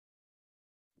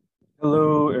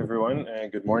Hello, everyone,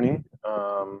 and good morning.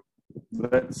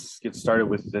 Let's get started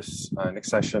with this next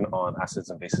session on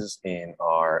acids and bases in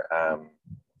our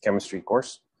chemistry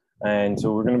course. And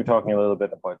so we're going to be talking a little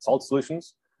bit about salt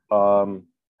solutions.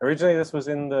 Originally, this was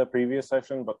in the previous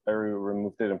session, but I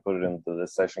removed it and put it into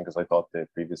this session because I thought the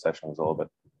previous session was a little bit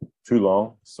too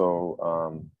long. So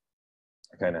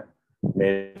I kind of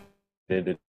made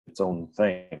it its own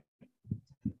thing.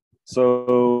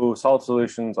 So salt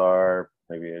solutions are,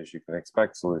 maybe as you can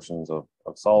expect, solutions of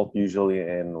salt, usually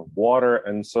in water.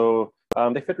 And so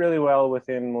they fit really well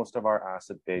within most of our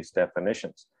acid-base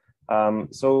definitions.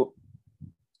 So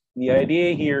the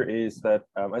idea here is that,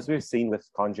 as we've seen with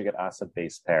conjugate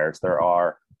acid-base pairs, there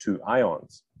are two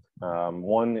ions.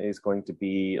 One is going to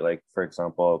be like, for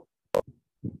example,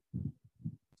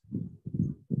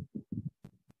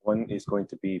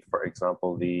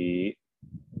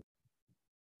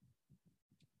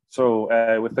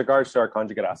 with regards to our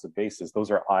conjugate acid bases, those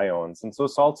are ions. And so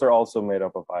salts are also made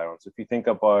up of ions. If you think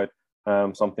about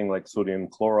something like sodium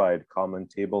chloride, common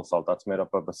table salt, that's made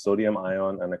up of a sodium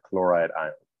ion and a chloride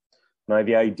ion. Now,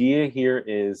 the idea here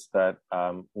is that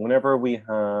whenever we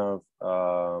have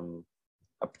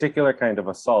a particular kind of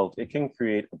a salt, it can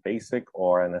create a basic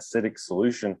or an acidic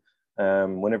solution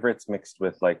whenever it's mixed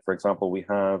with, like, for example, we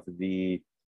have the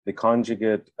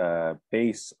conjugate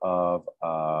base of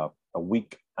a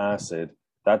weak acid.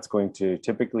 That's going to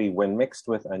typically, when mixed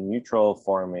with a neutral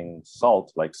forming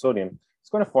salt like sodium, it's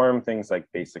going to form things like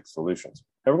basic solutions.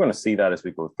 And we're going to see that as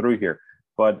we go through here.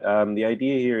 But the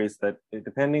idea here is that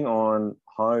depending on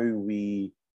how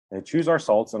we choose our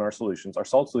salts and our solutions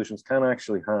can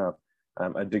actually have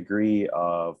a degree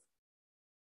of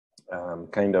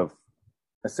kind of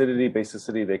acidity,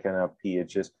 basicity. They can have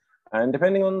pHs. And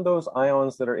depending on those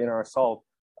ions that are in our salt,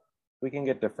 we can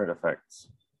get different effects.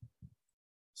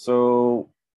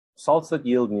 So salts that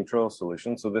yield neutral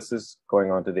solutions. So this is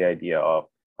going on to the idea of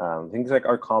things like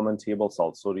our common table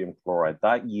salt, sodium chloride,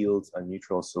 that yields a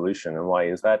neutral solution. And why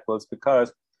is that? Well, it's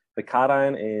because the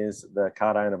cation is the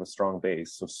cation of a strong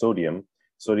base. So sodium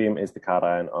is the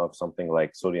cation of something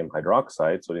like sodium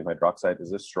hydroxide. Sodium hydroxide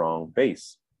is a strong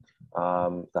base.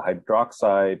 The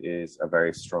hydroxide is a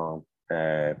very strong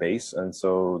base. And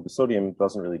so the sodium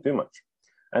doesn't really do much.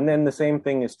 And then the same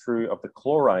thing is true of the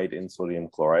chloride in sodium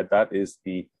chloride. That is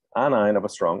the anion of a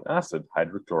strong acid,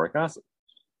 hydrochloric acid.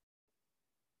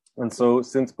 And so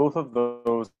since both of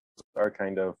those are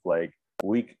kind of like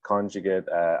weak conjugate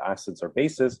acids or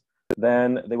bases,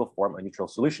 then they will form a neutral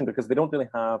solution because they don't really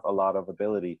have a lot of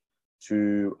ability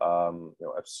to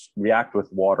react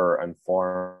with water and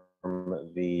form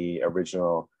the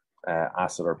original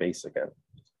acid or base again,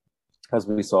 as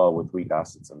we saw with weak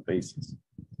acids and bases.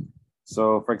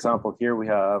 So, for example, here we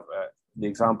have the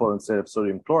example instead of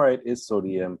sodium chloride is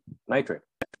sodium nitrate.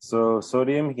 So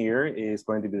sodium here is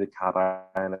going to be the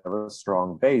cation of a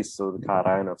strong base, so the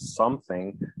cation of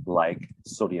something like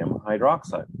sodium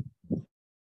hydroxide.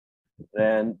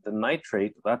 Then the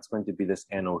nitrate, that's going to be this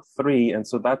NO3, and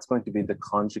so that's going to be the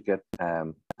conjugate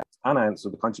anion, so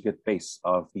the conjugate base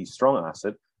of the strong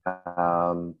acid,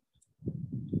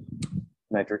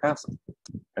 nitric acid.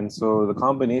 And so the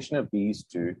combination of these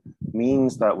two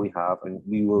means that we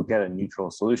will get a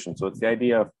neutral solution. So it's the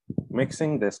idea of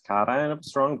mixing this cation of a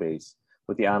strong base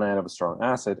with the anion of a strong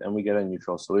acid, and we get a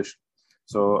neutral solution.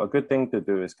 So a good thing to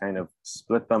do is kind of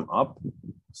split them up.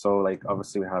 So like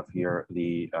obviously we have here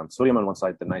the sodium on one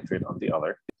side, the nitrate on the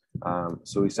other.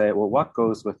 So we say, well, what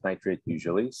goes with nitrate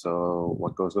usually? So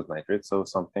what goes with nitrate? So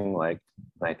something like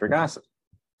nitric acid.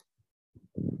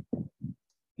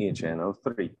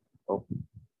 HNO3.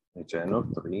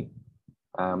 HNO3.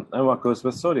 And what goes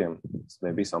with sodium? It's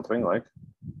maybe something like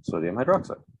sodium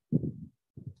hydroxide.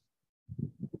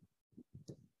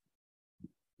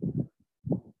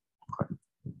 Okay.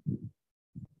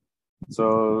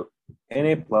 So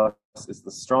Na plus is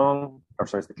the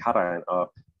cation of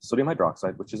sodium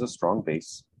hydroxide, which is a strong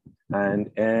base. And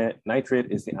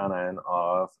nitrate is the anion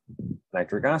of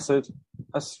nitric acid,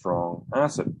 a strong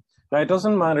acid. Now, it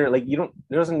doesn't matter, like there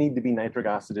doesn't need to be nitric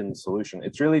acid in the solution.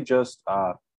 It's really just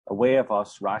a way of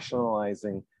us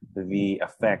rationalizing the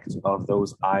effect of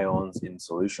those ions in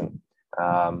solution.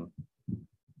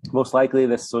 Most likely,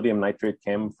 this sodium nitrate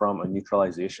came from a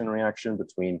neutralization reaction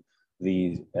between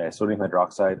the sodium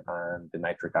hydroxide and the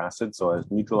nitric acid. So a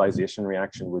neutralization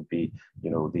reaction would be,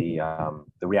 the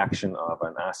reaction of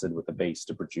an acid with a base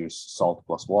to produce salt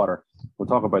plus water. We'll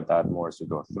talk about that more as we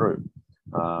go through.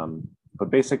 But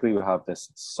basically, we have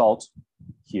this salt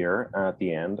here at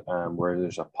the end where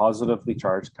there's a positively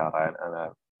charged cation and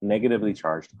a negatively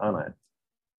charged anion.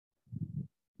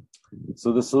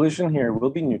 So the solution here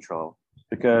will be neutral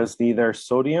because neither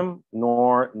sodium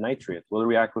nor nitrate will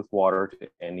react with water to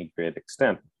any great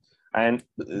extent. And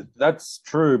that's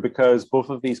true because both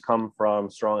of these come from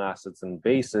strong acids and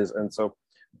bases. And so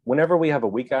whenever we have a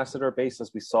weak acid or base,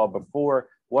 as we saw before,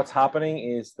 what's happening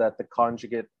is that the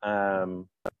conjugate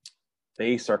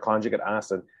base or conjugate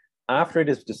acid, after it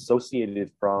is dissociated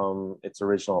from its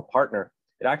original partner,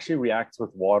 it actually reacts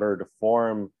with water to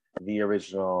form the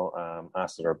original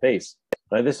acid or base.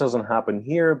 Now, this doesn't happen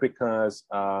here because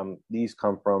these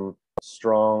come from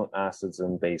strong acids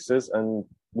and bases, and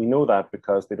we know that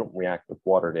because they don't react with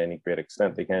water to any great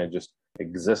extent. They kind of just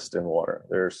exist in water.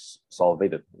 They're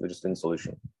solvated. They're just in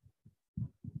solution.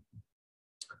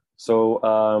 So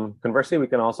conversely, we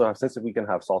can also have, since we can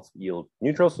have salts yield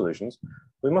neutral solutions,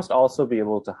 we must also be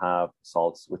able to have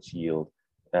salts which yield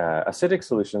acidic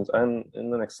solutions, and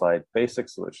in the next slide, basic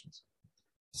solutions.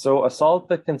 So a salt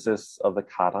that consists of the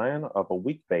cation of a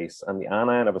weak base and the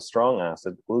anion of a strong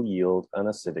acid will yield an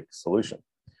acidic solution.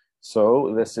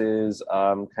 So this is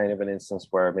kind of an instance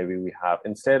where maybe we have,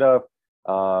 instead of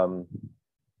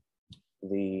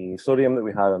the sodium that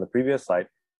we had on the previous slide,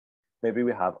 maybe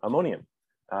we have ammonium.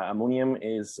 Ammonium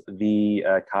is the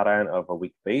cation of a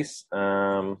weak base,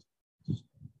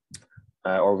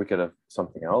 or we could have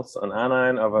something else, an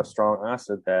anion of a strong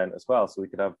acid then as well. So we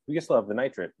could still have the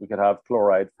nitrate. We could have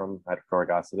chloride from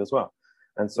hydrochloric acid as well.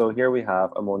 And so here we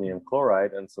have ammonium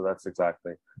chloride. And so that's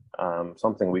exactly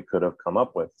something we could have come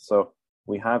up with. So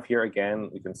we have here again,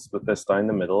 we can split this down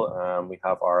the middle. We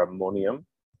have our ammonium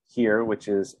here, which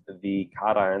is the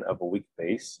cation of a weak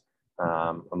base,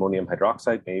 ammonium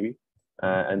hydroxide maybe.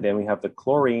 And then we have the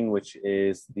chlorine, which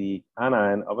is the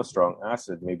anion of a strong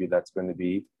acid. Maybe that's going to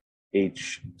be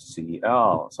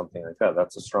HCl, something like that.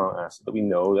 That's a strong acid that we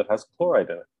know that has chloride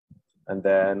in it. And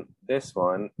then this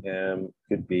one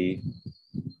could be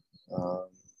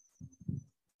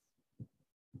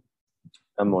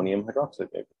ammonium hydroxide,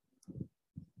 maybe.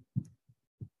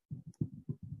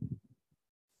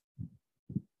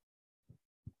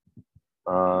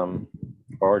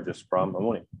 Or just from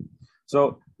ammonium.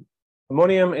 So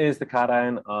ammonium is the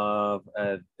cation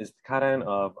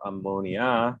of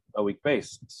ammonia, a weak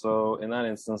base. So in that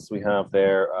instance, we have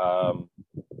there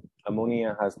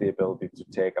ammonia has the ability to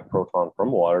take a proton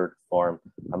from water to form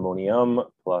ammonium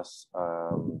plus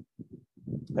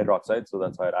hydroxide. So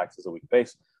that's how it acts as a weak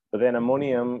base. But then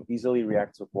ammonium easily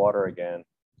reacts with water again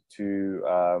to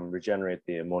regenerate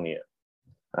the ammonia.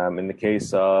 In the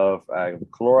case of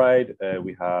chloride,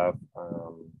 we have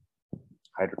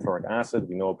hydrochloric acid.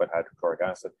 We know about hydrochloric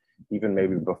acid. Even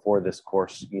maybe before this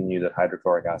course, you knew that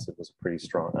hydrochloric acid was a pretty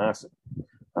strong acid.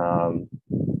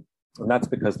 And that's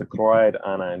because the chloride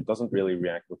anion doesn't really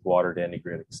react with water to any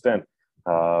great extent.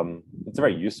 It's a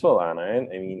very useful anion.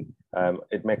 I mean,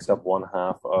 it makes up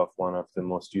 1/2 of one of the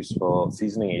most useful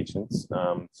seasoning agents,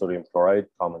 sodium chloride,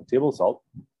 common table salt.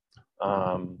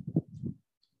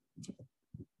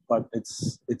 But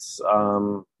it's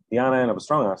the anion of a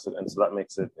strong acid, and so that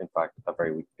makes it, in fact, a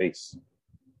very weak base.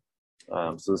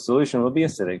 So the solution will be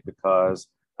acidic because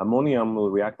ammonium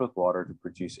will react with water to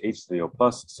produce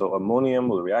H3O+. So ammonium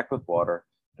will react with water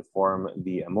to form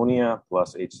the ammonia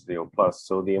plus H3O+.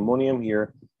 So the ammonium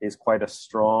here is quite a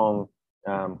strong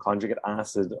conjugate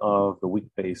acid of the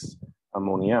weak base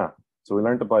ammonia. So we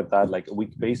learned about that, like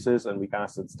weak bases and weak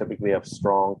acids typically have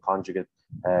strong conjugate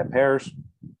pairs.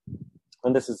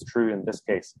 And this is true in this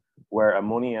case, where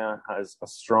ammonia has a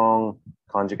strong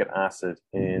conjugate acid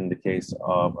in the case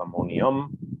of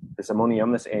ammonium. This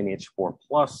ammonium, this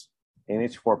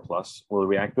NH4+, will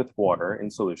react with water in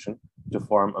solution to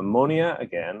form ammonia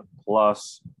again,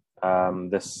 plus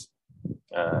this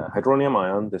hydronium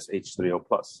ion, this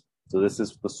H3O+. So this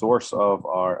is the source of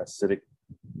our acidic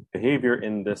behavior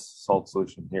in this salt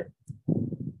solution here.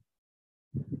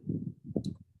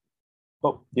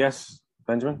 Oh, yes,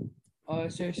 Benjamin?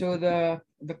 So the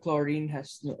chloride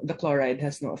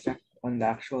has no effect on the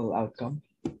actual outcome.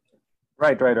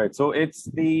 Right. So it's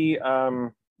the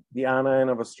anion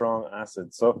of a strong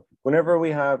acid. So whenever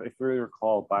we have, if we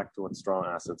recall back to what strong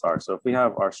acids are, so if we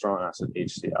have our strong acid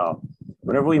HCl,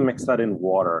 whenever we mix that in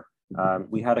water,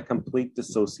 we had a complete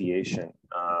dissociation,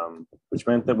 which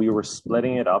meant that we were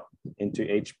splitting it up into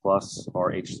H plus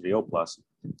or H3O+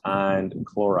 and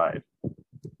chloride.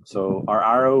 So our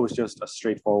arrow was just a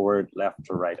straightforward left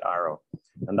to right arrow.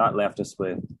 And that left us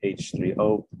with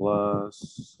H3O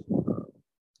plus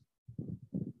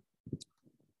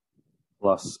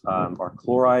our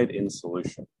chloride in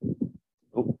solution.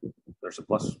 Oh, there's a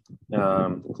plus.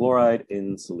 Chloride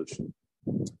in solution.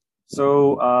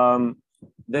 So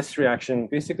this reaction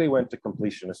basically went to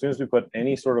completion. As soon as we put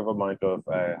any sort of amount of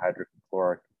hydrogen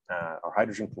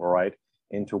chloride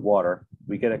into water,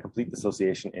 we get a complete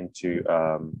dissociation into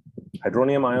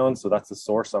hydronium ions. So that's the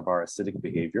source of our acidic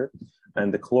behavior.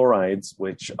 And the chlorides,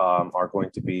 which are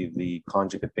going to be the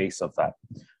conjugate base of that.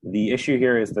 The issue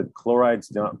here is that chlorides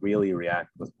do not really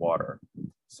react with water.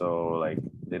 So like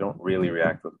they don't really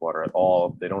react with water at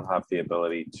all. They don't have the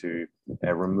ability to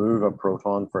remove a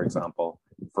proton, for example,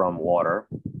 from water.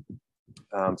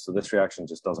 So this reaction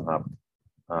just doesn't happen.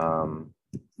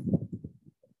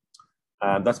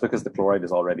 And that's because the chloride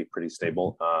is already pretty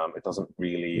stable. It doesn't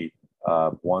really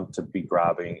want to be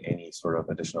grabbing any sort of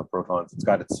additional protons. It's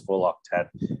got its full octet.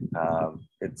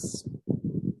 It's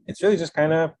really just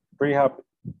kind of pretty happy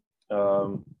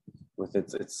with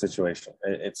its situation.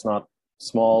 It's not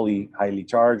smallly highly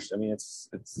charged. I mean, it's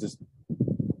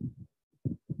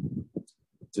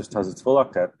just has its full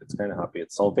octet. It's kind of happy.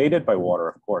 It's solvated by water,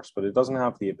 of course, but it doesn't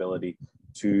have the ability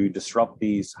to disrupt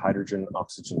these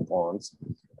hydrogen-oxygen bonds.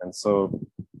 And so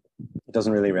it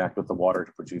doesn't really react with the water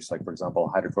to produce, like, for example,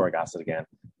 hydrochloric acid again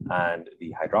and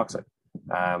the hydroxide.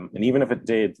 And even if it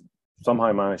did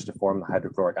somehow manage to form the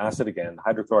hydrochloric acid again, the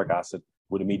hydrochloric acid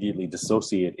would immediately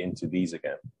dissociate into these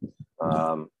again.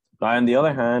 Now, on the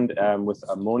other hand, with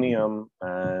ammonium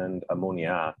and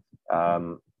ammonia,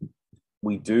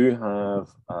 we do have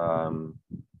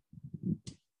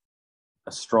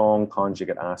a strong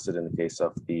conjugate acid in the case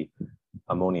of the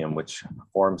ammonium, which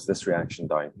forms this reaction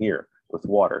down here with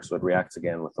water. So it reacts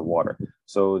again with the water.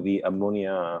 So the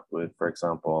ammonia would, for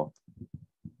example,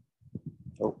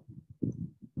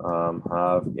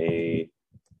 have a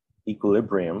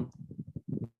equilibrium.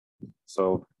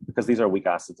 So because these are weak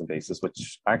acids and bases,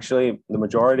 which actually the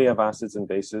majority of acids and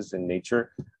bases in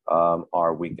nature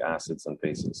are weak acids and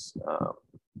bases.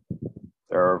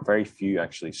 There are very few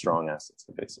actually strong acids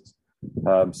and bases.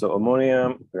 So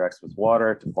ammonium reacts with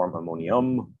water to form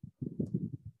ammonium.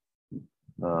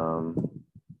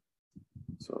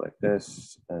 So like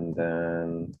this, and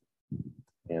then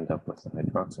you end up with the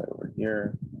hydroxide over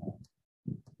here,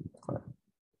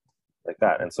 like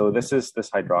that. And so this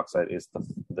hydroxide is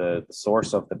the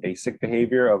source of the basic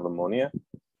behavior of ammonia,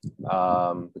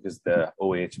 because the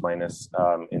OH minus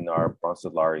in our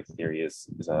Bronsted-Lowry theory is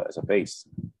a base.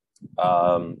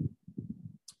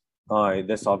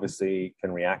 This obviously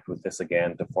can react with this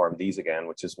again to form these again,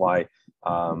 which is why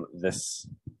this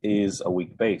is a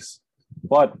weak base.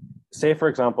 But say, for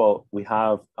example, we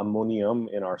have ammonium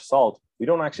in our salt. We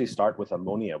don't actually start with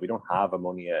ammonia. We don't have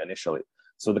ammonia initially.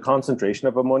 So the concentration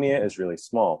of ammonia is really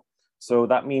small. So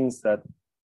that means that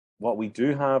what we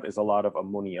do have is a lot of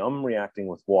ammonium reacting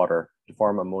with water to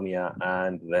form ammonia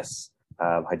and this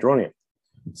hydronium.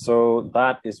 So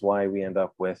that is why we end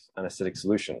up with an acidic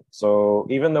solution. So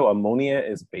even though ammonia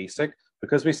is basic,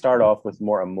 because we start off with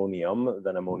more ammonium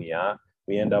than ammonia,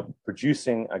 we end up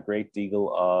producing a great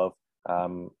deal of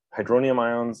hydronium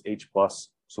ions, H+.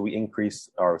 So we decrease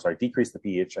the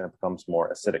pH and it becomes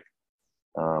more acidic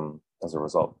as a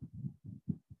result.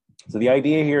 So the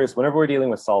idea here is whenever we're dealing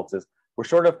with salts is we're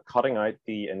sort of cutting out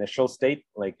the initial state.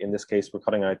 Like in this case, we're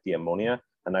cutting out the ammonia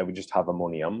and now we just have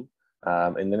ammonium.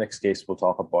 In the next case, we'll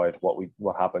talk about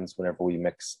what happens whenever we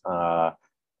mix a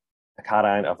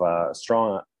cation of a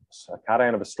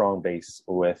strong base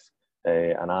with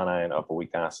an anion of a weak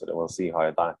acid, and we'll see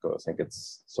how that goes. I think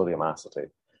it's sodium acetate,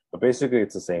 but basically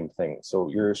it's the same thing. So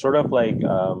you're sort of like,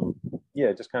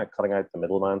 just kind of cutting out the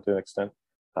middleman to an extent.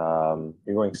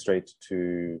 You're going straight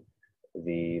to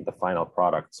the final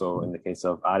product. So in the case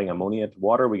of adding ammonia to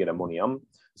water, we get ammonium.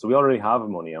 So we already have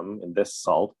ammonium in this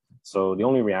salt. So the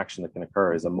only reaction that can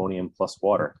occur is ammonium plus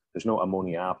water. There's no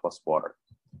ammonia plus water.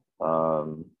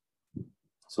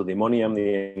 So the ammonium,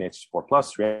 the NH4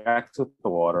 plus, reacts with the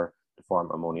water to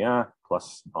form ammonia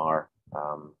plus our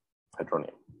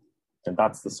hydronium. And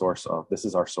that's this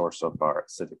is our source of our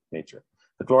acidic nature.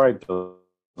 The chloride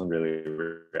doesn't really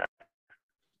react.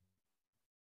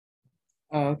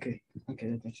 Oh, okay. Okay,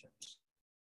 that makes sense.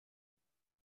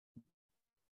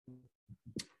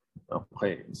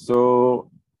 Okay, so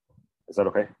is that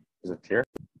okay? Is it clear?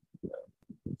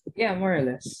 Yeah, more or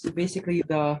less. Basically,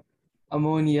 the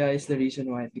ammonia is the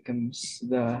reason why it becomes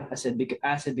the acid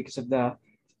because of the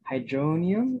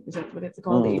hydronium. Is that what it's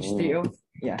called? The H3O?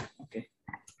 Yeah, okay.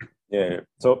 Yeah.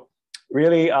 So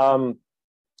really,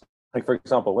 like for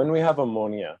example, when we have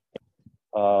ammonia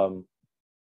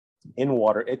in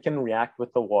water, it can react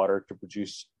with the water to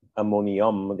produce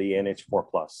ammonium, the NH4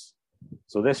 plus.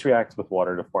 So this reacts with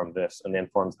water to form this and then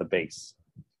forms the base.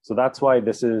 So that's why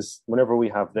whenever we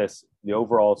have this, the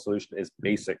overall solution is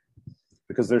basic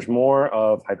because there's more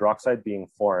of hydroxide being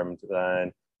formed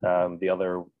than the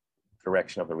other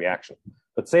direction of the reaction.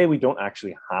 But say we don't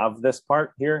actually have this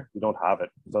part here, we don't have it.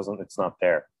 It's not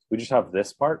there. we just have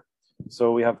this part.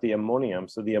 So we have the ammonium.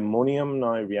 So the ammonium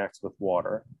now reacts with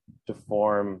water to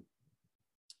form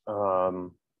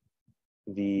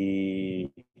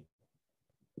the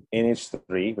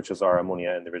NH3, which is our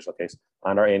ammonia in the original case,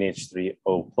 and our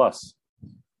NH3O plus.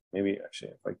 Maybe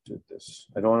actually, if I do this,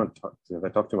 I don't want to talk. If I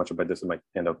talk too much about this, it might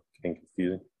end up getting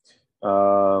confusing.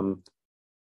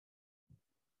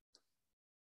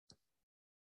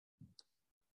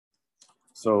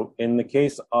 So in the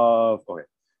case of, okay,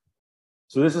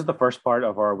 so this is the first part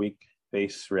of our weak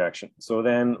base reaction. So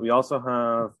then we also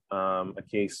have a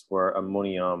case where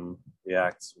ammonium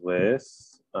reacts with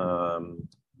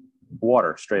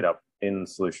water straight up in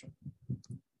solution.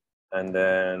 And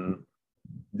then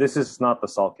this is not the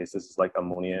salt case. This is like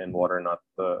ammonia and water, not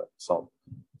the salt.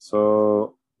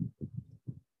 So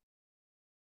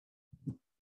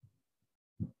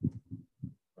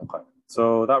okay,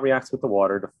 so that reacts with the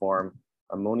water to form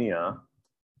ammonia.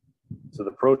 So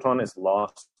the proton is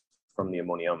lost from the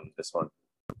ammonium, this one.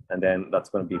 And then that's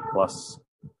going to be plus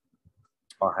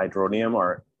our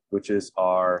hydronium, which is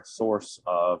our source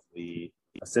of the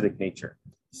acidic nature.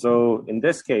 So in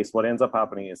this case, what ends up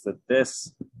happening is that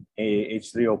this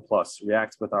H3O plus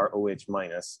reacts with our OH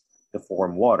minus to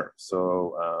form water.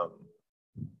 So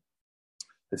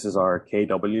this is our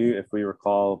KW, if we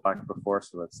recall back before.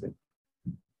 So let's see,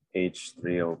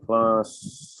 H3O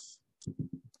plus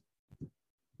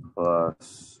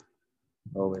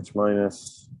OH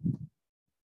minus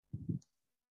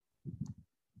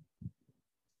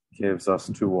gives us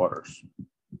two waters.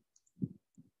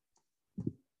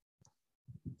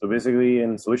 So basically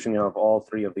in solution, you have all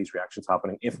three of these reactions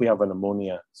happening if we have an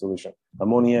ammonia solution.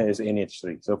 Ammonia is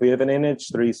NH3. So if we have an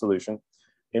NH3 solution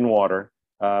in water,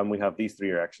 we have these three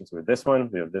reactions. We have this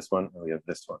one, we have this one, and we have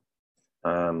this one.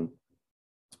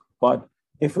 But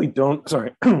if we don't,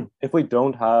 if we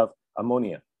don't have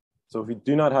ammonia, so if we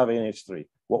do not have NH3,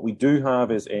 what we do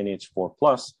have is NH4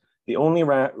 plus. The only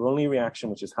reaction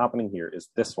which is happening here is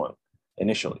this one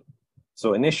initially.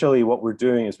 So initially what we're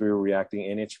doing is we're reacting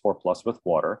NH4 plus with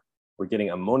water. We're getting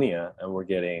ammonia and we're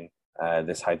getting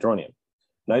this hydronium.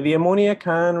 Now the ammonia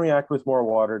can react with more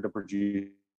water to produce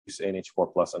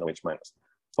NH4 plus and OH minus.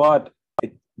 But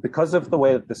because of the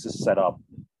way that this is set up,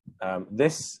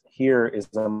 this here is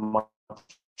a much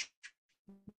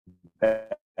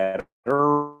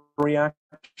better reaction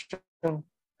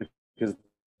because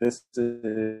this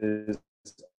is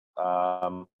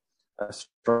a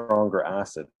stronger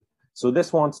acid. So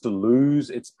this wants to lose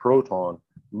its proton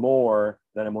more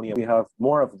than ammonia. We have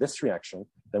more of this reaction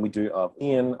than we do of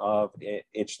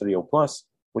H3O plus,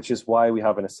 which is why we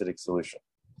have an acidic solution.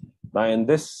 Now in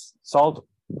this salt,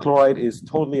 chloride is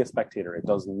totally a spectator. It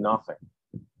does nothing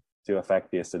to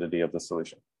affect the acidity of the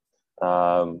solution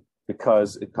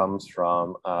because it comes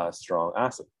from a strong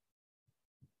acid.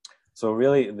 So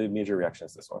really the major reaction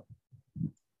is this one.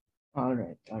 All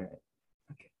right. Okay.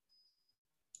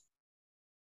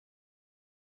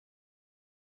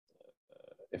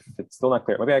 If it's still not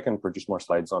clear, maybe I can produce more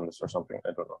slides on this or something.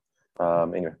 I don't know.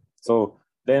 Anyway, so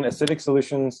then acidic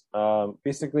solutions,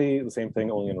 basically the same thing,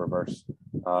 only in reverse.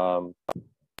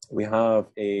 We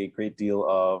have a great deal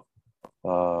of,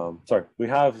 we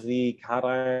have the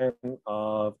cation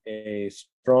of a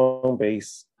strong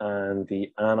base and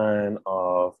the anion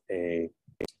of a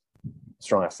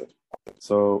strong acid.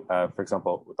 So, for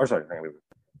example,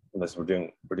 unless we're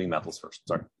doing metals first.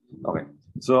 Sorry. Okay.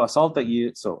 So a salt that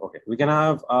we can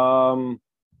have.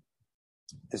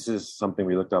 This is something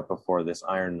we looked up before. This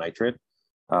iron nitrate.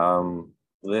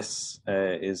 This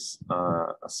is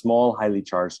a small, highly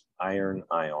charged iron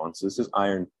ion. So this is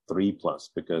iron 3 plus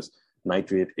because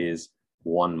nitrate is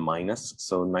 1 minus.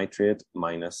 So nitrate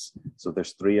minus. So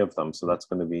there's 3 of them. So that's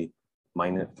going to be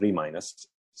 -3 minus.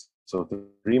 So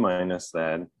 3 minus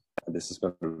then. This is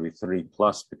going to be 3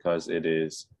 plus because it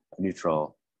is a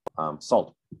neutral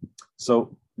salt.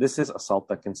 So this is a salt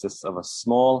that consists of a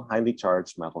small, highly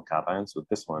charged metal cation, so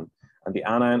this one, and the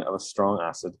anion of a strong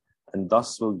acid, and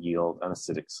thus will yield an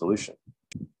acidic solution.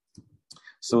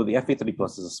 So the Fe3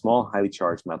 plus is a small, highly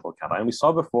charged metal cation. We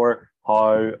saw before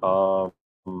how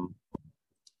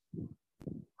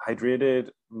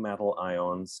hydrated metal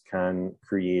ions can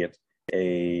create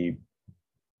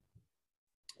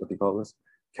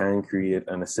can create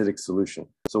an acidic solution.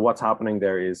 So what's happening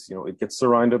there is, it gets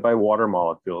surrounded by water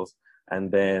molecules, and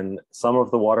then some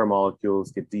of the water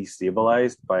molecules get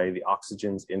destabilized by the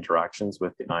oxygen's interactions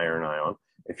with the iron ion.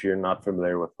 If you're not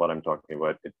familiar with what I'm talking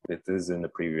about, it is in the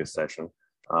previous session.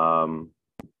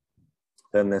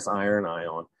 Then this iron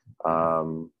ion,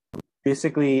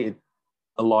 basically it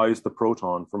allows the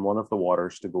proton from one of the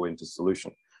waters to go into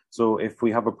solution. So if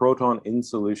we have a proton in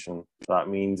solution, that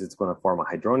means it's going to form a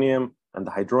hydronium, and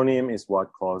the hydronium is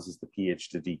what causes the pH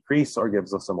to decrease or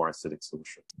gives us a more acidic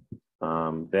solution.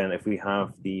 Then if we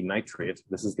have the nitrate,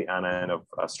 this is the anion of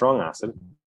a strong acid.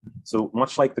 So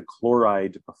much like the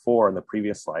chloride before in the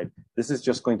previous slide, this is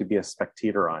just going to be a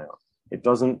spectator ion. It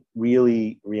doesn't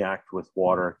really react with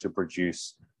water to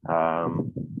produce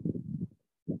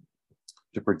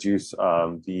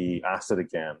the acid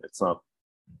again. It's not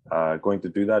going to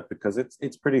do that because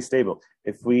it's pretty stable.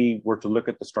 If we were to look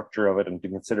at the structure of it and to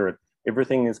consider it,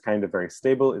 everything is kind of very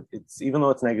stable. It's even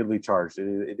though it's negatively charged,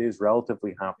 it is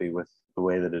relatively happy with the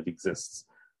way that it exists.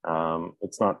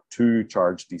 It's not too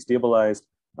charge destabilized.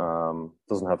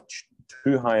 Doesn't have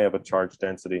too high of a charge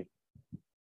density.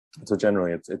 So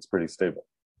generally, it's pretty stable.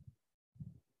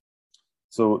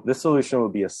 So this solution will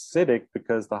be acidic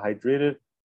because the hydrated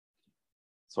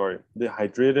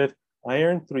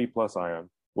iron 3+ ion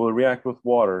will react with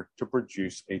water to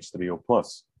produce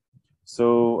H3O+.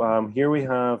 So here we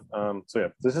have,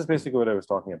 this is basically what I was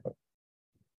talking about.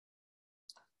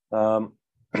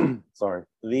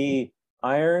 The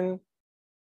iron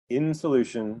in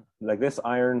solution, like this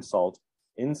iron salt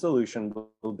in solution,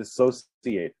 will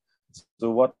dissociate.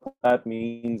 So what that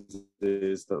means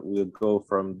is that we'll go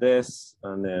from this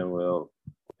and then we'll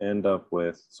end up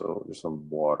with, so there's some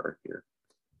water here,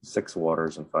 6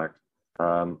 waters in fact.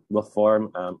 Will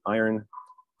form iron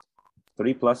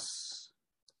 3+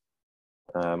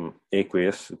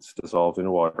 aqueous, it's dissolved in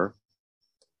water,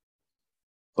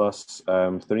 plus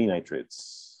 3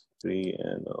 nitrates,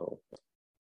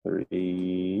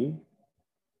 3NO3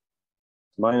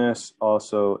 minus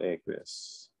also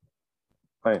aqueous.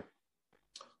 Okay.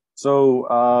 So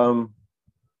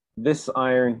this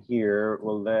iron here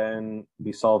will then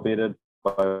be solvated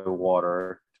by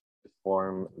water to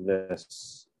form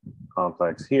this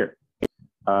complex here.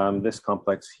 This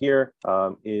complex here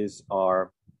is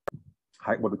our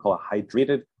what we call a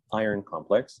hydrated iron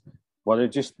complex.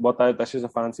 That's just a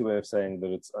fancy way of saying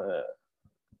that it's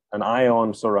an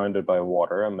ion surrounded by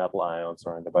water, a metal ion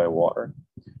surrounded by water.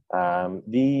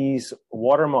 These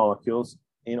water molecules,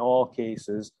 in all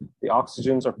cases, the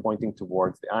oxygens are pointing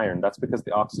towards the iron. That's because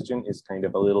the oxygen is kind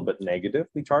of a little bit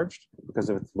negatively charged because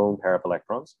of its lone pair of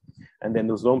electrons. And then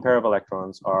those lone pair of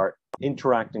electrons are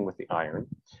interacting with the iron.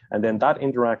 And then that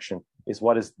interaction is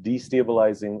what is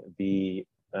destabilizing the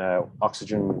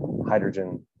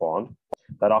oxygen-hydrogen bond.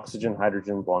 That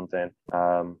oxygen-hydrogen bond then,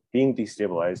 being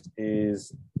destabilized,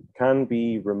 can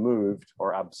be removed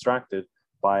or abstracted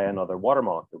by another water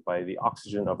molecule, by the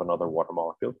oxygen of another water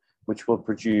molecule, which will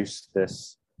produce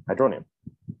this hydronium.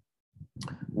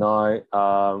 Now,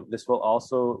 this will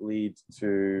also lead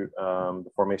to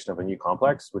the formation of a new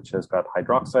complex, which has got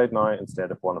hydroxide now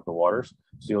instead of one of the waters.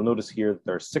 So you'll notice here that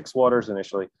there are 6 waters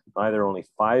initially. Now there are only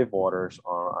 5 waters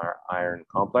on our iron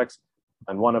complex,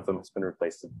 and one of them has been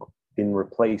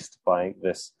replaced by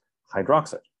this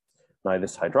hydroxide. Now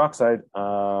this hydroxide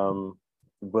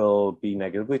will be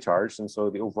negatively charged, and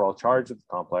so the overall charge of the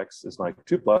complex is now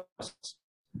 2+,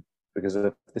 because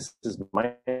if this is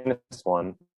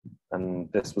 -1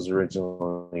 and this was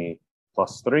originally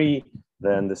 +3,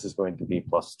 then this is going to be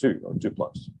 +2 or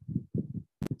 2+.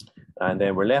 And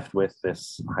then we're left with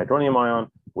this hydronium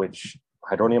ion, which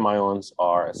hydronium ions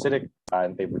are acidic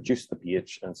and they reduce the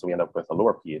pH, and so we end up with a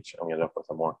lower pH and we end up with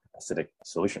a more acidic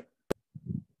solution.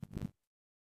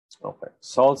 Okay,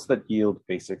 salts that yield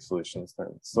basic solutions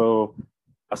then. So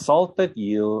a salt that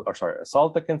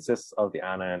consists of the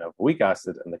anion of weak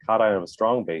acid and the cation of a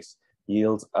strong base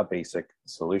yields a basic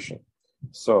solution.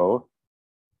 So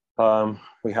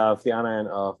we have the anion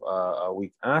of a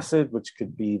weak acid, which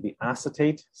could be the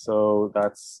acetate. So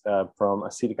that's from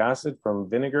acetic acid, from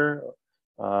vinegar.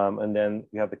 And then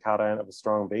we have the cation of a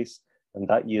strong base, and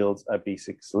that yields a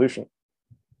basic solution.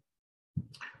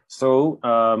 So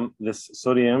this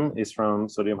sodium is from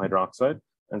sodium hydroxide,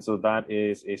 and so that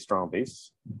is a strong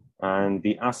base. And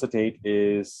the acetate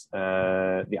is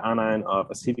the anion of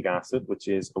acetic acid, which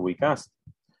is a weak acid.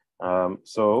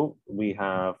 So we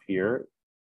have here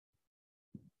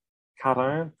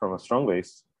cation from a strong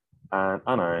base and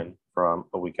anion from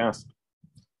a weak acid.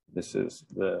 This is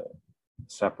the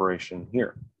separation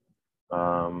here.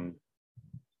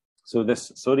 So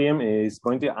this sodium is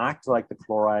going to act like the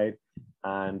chloride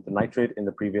and the nitrate in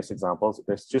the previous examples.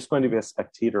 It's just going to be a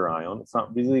spectator ion. It's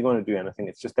not really going to do anything.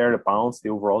 It's just there to balance the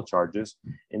overall charges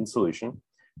in solution.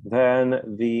 Then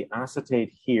the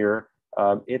acetate here,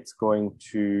 it's going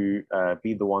to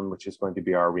be the one which is going to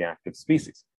be our reactive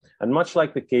species. And much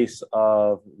like the case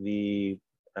of the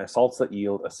salts that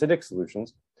yield acidic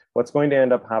solutions, what's going to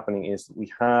end up happening is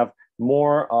we have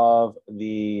more of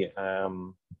the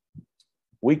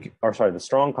the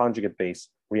strong conjugate base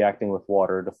reacting with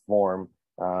water to form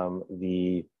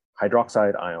the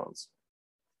hydroxide ions.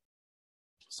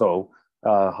 So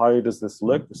how does this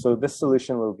look? So this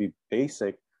solution will be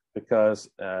basic because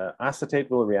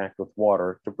acetate will react with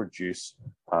water to produce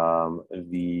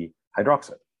the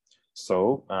hydroxide.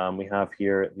 So we have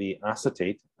here the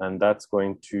acetate, and that's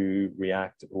going to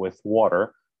react with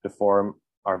water to form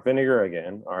our vinegar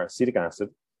again, our acetic acid,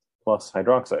 plus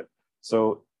hydroxide.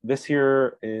 So this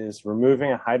here is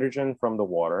removing a hydrogen from the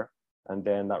water, and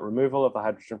then that removal of the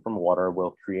hydrogen from water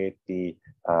will create the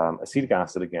acetic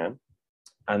acid again.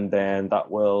 And then that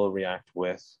will react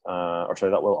with,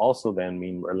 that will also then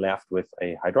mean we're left with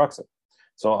a hydroxide.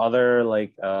 So other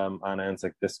like anions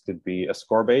like this could be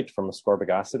ascorbate from ascorbic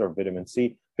acid or vitamin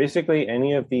C. Basically,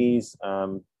 any of these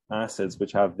acids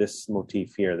which have this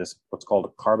motif here, this what's called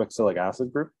a carboxylic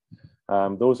acid group,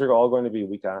 those are all going to be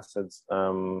weak acids.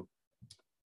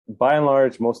 By and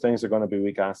large, most things are going to be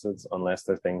weak acids unless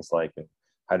they're things like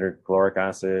hydrochloric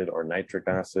acid or nitric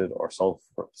acid or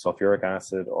sulfuric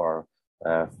acid or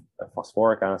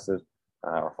phosphoric acid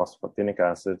or phosphotinic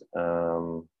acid.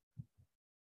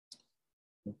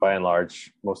 By and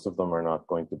large, most of them are not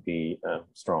going to be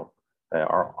strong.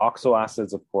 Our oxo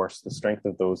acids, of course, the strength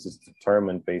of those is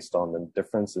determined based on the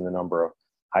difference in the number of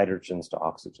hydrogens to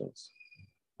oxygens.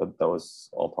 But that was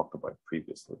all talked about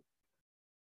previously.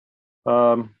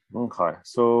 Okay,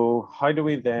 so how do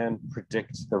we then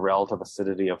predict the relative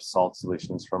acidity of salt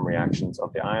solutions from reactions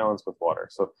of the ions with water?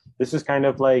 So this is kind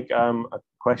of like a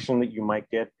question that you might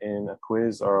get in a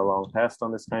quiz or a long test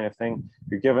on this kind of thing.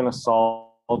 You're given a salt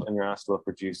and you're asked, will it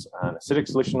produce an acidic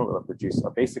solution? Will it produce a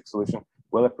basic solution?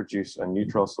 Will it produce a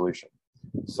neutral solution?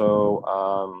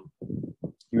 So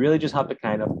you really just have to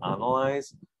kind of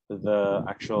analyze the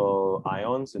actual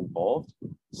ions involved.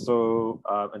 So,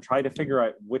 and try to figure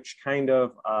out which kind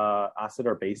of acid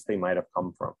or base they might have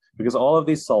come from. Because all of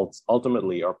these salts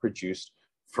ultimately are produced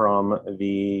from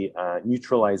the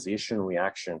neutralization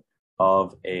reaction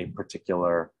of a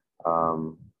particular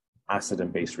acid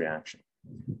and base reaction.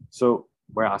 So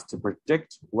we're asked to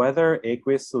predict whether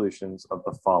aqueous solutions of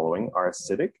the following are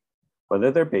acidic, whether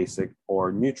they're basic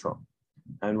or neutral.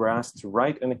 And we're asked to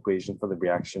write an equation for the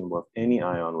reaction with any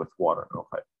ion with water.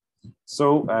 Okay.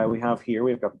 So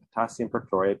we've got potassium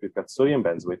perchlorate, we've got sodium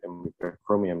benzoate, and we've got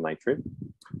chromium nitrate.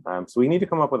 So we need to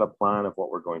come up with a plan of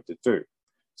what we're going to do.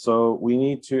 So we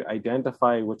need to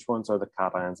identify which ones are the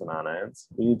cations and anions.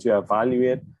 We need to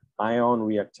evaluate ion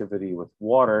reactivity with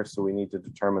water. So we need to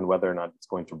determine whether or not it's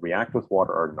going to react with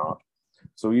water or not.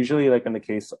 So usually, like in the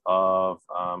case of,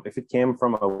 if it came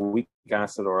from a weak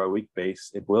acid or a weak base,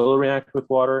 it will react with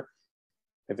water.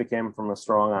 If it came from a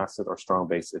strong acid or strong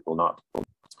base, it will not.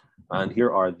 And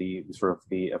here are the sort of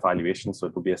the evaluations. So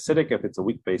it will be acidic if it's a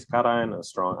weak base cation and a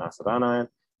strong acid anion.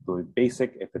 It will be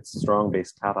basic if it's a strong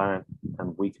base cation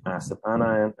and weak acid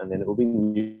anion. And then it will be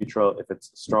neutral if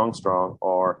it's strong,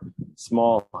 or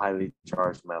small, highly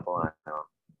charged metal ion.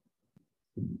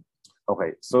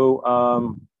 Okay, so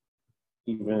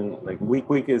even like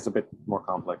weak is a bit more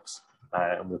complex.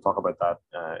 And we'll talk about that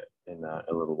in a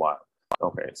little while.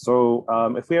 Okay, so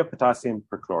if we have potassium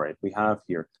perchlorate, we have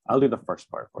here, I'll do the first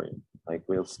part for you. Like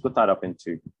we'll split that up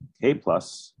into K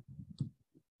plus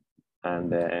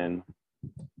and then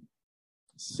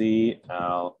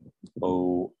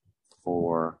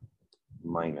ClO4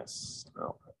 minus.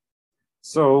 Okay.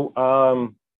 So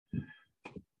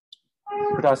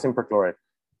potassium perchlorate.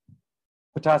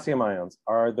 Potassium ions,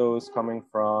 are those coming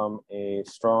from a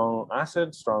strong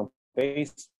acid, strong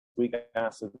base, weak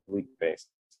acid, weak base?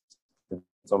 Can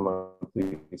someone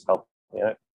please help me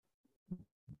out?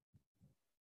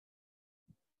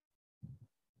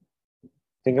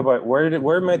 Think about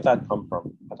where might that come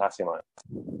from, potassium ions?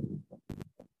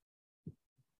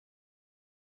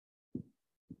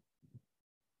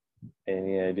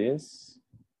 Any ideas?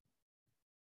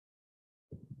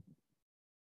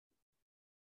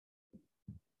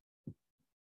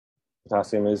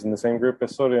 Potassium is in the same group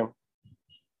as sodium.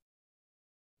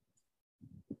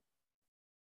 You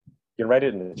can write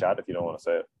it in the chat if you don't want to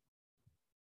say it.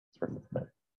 It's perfectly fine.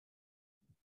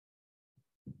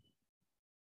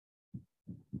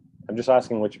 I'm just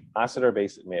asking which acid or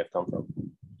base it may have come from.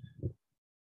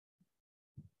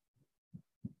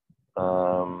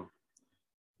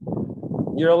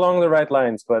 You're along the right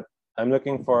lines, but I'm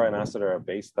looking for an acid or a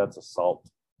base that's a salt.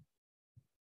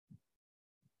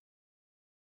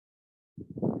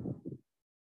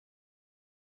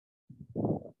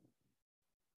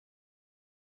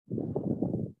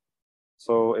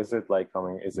 So is it like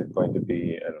is it going to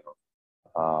be, I don't know.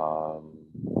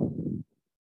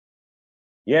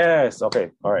 Yes,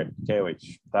 okay, all right,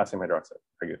 KOH, potassium hydroxide.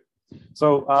 very good.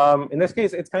 So in this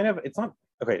case, it's not,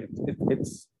 okay,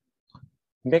 it's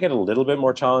make it a little bit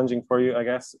more challenging for you, I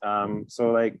guess.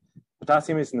 So like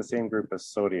potassium is in the same group as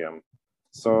sodium.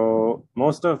 So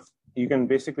you can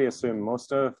basically assume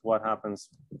most of what happens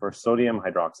for sodium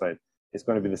hydroxide is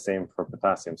going to be the same for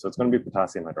potassium. So it's going to be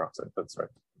potassium hydroxide. That's right.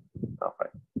 Okay.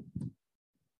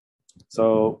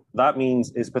 So that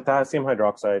means is potassium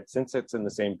hydroxide, since it's in the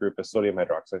same group as sodium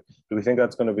hydroxide, do we think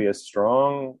that's going to be a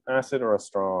strong acid or a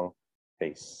strong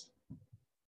base?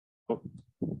 Oh.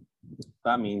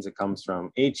 That means it comes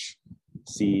from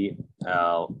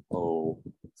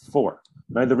HClO4.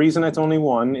 Now, the reason it's only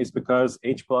one is because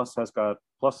H plus has got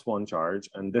 +1 charge,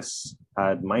 and this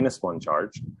had -1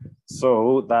 charge.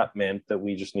 So that meant that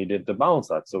we just needed to balance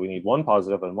that. So we need one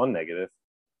positive and one negative.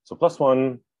 So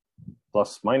 +1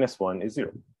 plus -1 is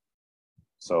 0.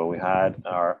 So we had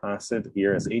our acid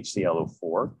here as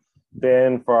HClO4.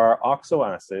 Then for our oxo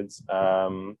acids,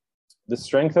 the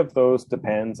strength of those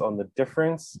depends on the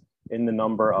difference in the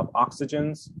number of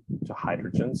oxygens to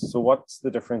hydrogens. So what's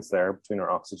the difference there between our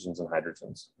oxygens and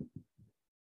hydrogens?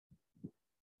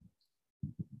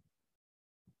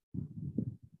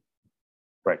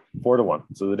 Right, 4 to 1.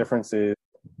 So the difference is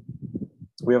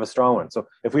we have a strong one. So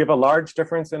if we have a large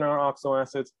difference in our oxo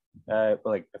acids,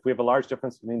 like if we have a large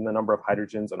difference between the number of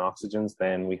hydrogens and oxygens,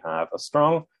 then we have a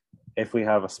strong. If we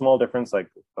have a small difference, like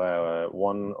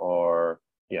 1 or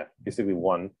basically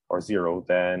 1 or 0,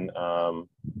 then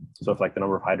so if like the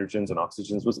number of hydrogens and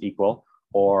oxygens was equal,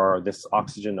 or this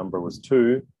oxygen number was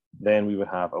 2, then we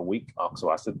would have a weak oxo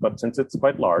acid. But since it's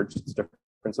quite large, it's a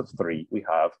difference of 3, we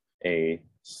have a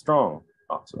strong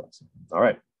oxo acid. All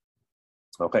right.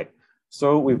 Okay.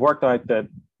 So we've worked out that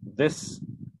this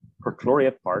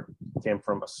perchlorate part came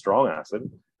from a strong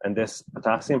acid, and this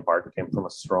potassium part came from a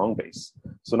strong base.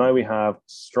 So now we have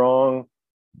strong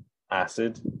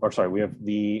acid, we have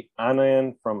the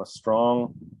anion from a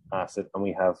strong acid, and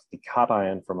we have the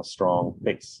cation from a strong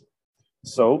base.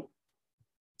 So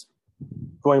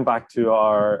going back to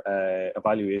our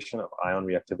evaluation of ion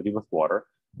reactivity with water,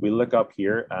 we look up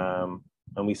here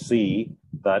and we see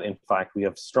that in fact we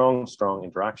have strong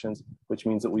interactions, which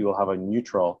means that we will have a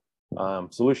neutral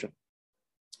solution,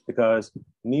 because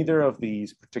neither of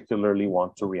these particularly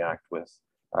want to react with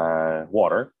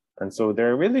water. And so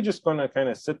they're really just going to kind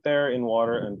of sit there in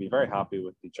water and be very happy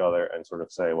with each other and sort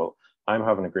of say, well, I'm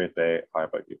having a great day. How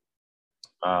about you?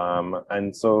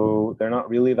 And so they're not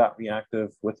really that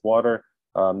reactive with water.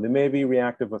 They may be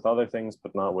reactive with other things,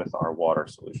 but not with our water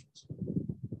solutions.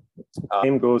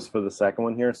 Same goes for the second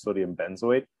one here, sodium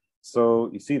benzoate.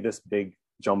 So you see this big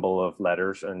jumble of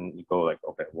letters and you go like,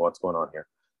 okay, what's going on here?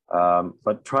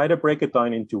 But try to break it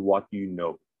down into what you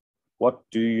know. What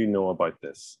do you know about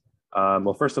this?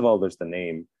 Well, first of all, there's the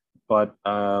name, but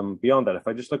beyond that, if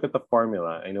I just look at the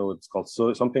formula, I know it's called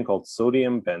something called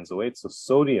sodium benzoate. So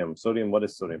sodium, what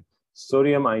is sodium?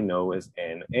 Sodium I know is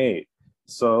Na.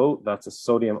 So that's a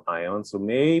sodium ion. So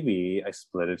maybe I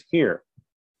split it here.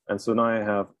 And so now I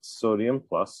have sodium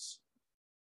plus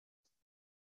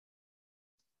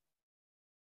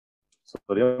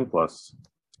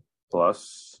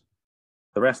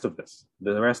the rest of this.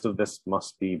 The rest of this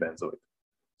must be benzoate.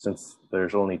 Since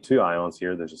there's only 2 ions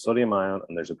here, there's a sodium ion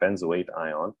and there's a benzoate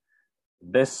ion.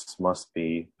 This must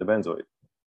be the benzoate.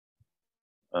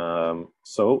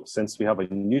 So since we have a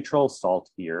neutral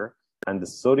salt here, and the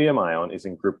sodium ion is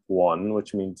in group 1,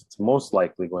 which means it's most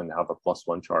likely going to have a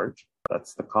 +1 charge.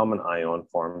 That's the common ion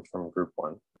formed from group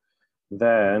 1.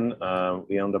 Then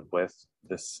we end up with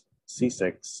this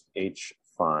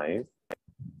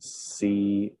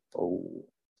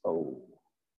C6H5COO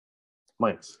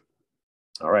minus.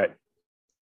 All right.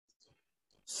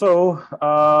 So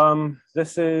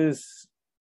this is,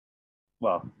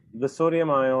 well, the sodium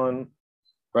ion,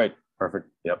 right, perfect,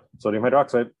 yep, sodium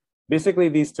hydroxide. Basically,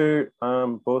 these two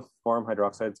both form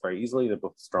hydroxides very easily. They're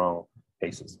both strong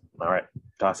bases. All right,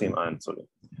 potassium and sodium.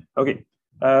 Okay,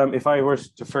 if I were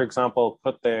to, for example,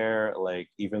 put there like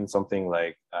even something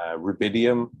like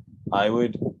rubidium, I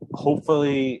would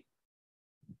hopefully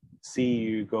see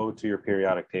you go to your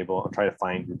periodic table and try to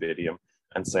find rubidium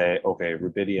and say, okay,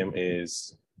 rubidium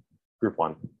is group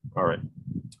 1. All right.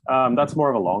 That's more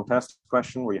of a long test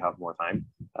question where you have more time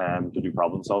to do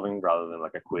problem solving rather than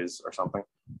like a quiz or something.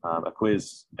 A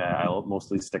quiz, I'll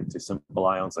mostly stick to simple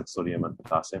ions like sodium and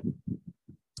potassium.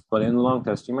 But in the long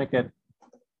test, you might get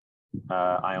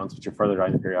ions which are further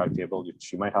down the periodic table,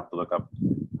 which you might have to look up.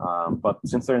 But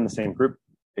since they're in the same group,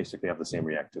 basically have the same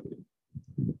reactivity.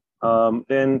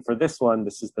 Then for this one,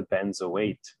 this is the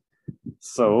benzoate.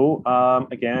 So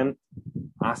again,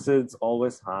 acids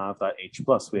always have that H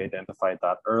plus. We identified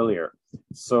that earlier.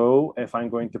 So if I'm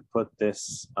going to put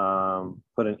this,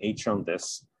 put an H on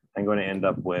this, I'm going to end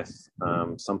up with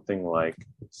something like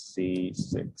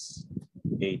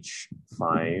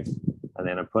C6H5, and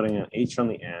then I'm putting an H on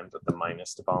the end at the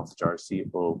minus to balance the charge,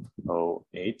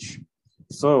 COOH.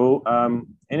 So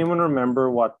anyone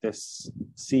remember what this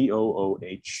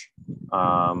COOH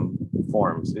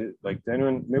forms? Like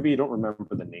anyone, maybe you don't remember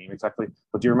the name exactly,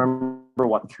 but do you remember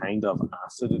what kind of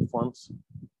acid it forms?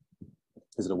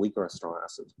 Is it a weak or a strong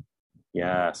acid?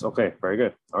 Yes, okay, very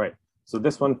good. All right, so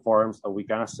this one forms a weak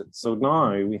acid. So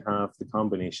now we have the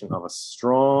combination of a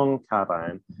strong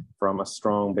cation from a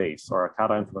strong base, or a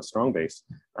cation from a strong base,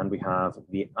 and we have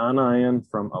the anion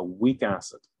from a weak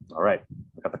acid. All right,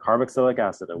 we got the carboxylic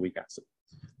acid, a weak acid.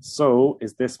 So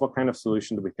is this, what kind of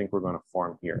solution do we think we're going to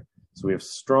form here? So we have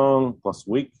strong plus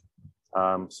weak.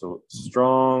 So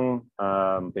strong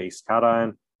base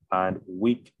cation and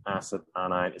weak acid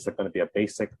anion. Is it going to be a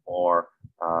basic or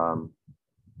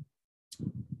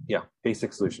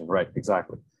basic solution, right?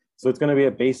 Exactly. So it's going to be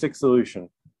a basic solution.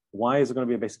 Why is it going to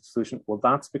be a basic solution? Well,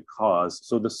 that's because,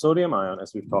 so the sodium ion,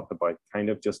 as we've talked about, kind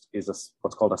of just is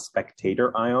what's called a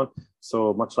spectator ion.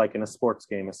 So much like in a sports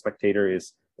game, a spectator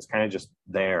is kind of just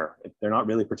there. They're not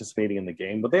really participating in the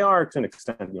game, but they are to an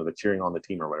extent, they're cheering on the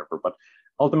team or whatever. But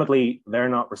ultimately, they're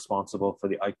not responsible for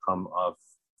the outcome of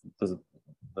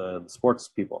the sports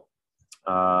people.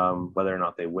 Whether or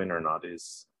not they win or not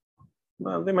is,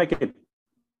 well, they might get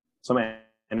some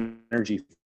energy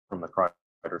from the crowd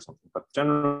or something, but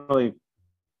generally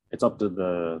it's up to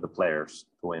the players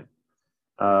to win.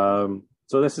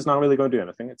 So this is not really going to do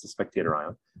anything. It's a spectator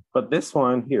ion. But this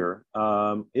one here,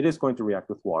 it is going to react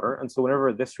with water. And so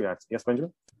whenever this reacts, yes,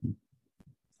 Benjamin?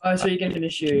 So you can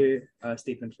finish your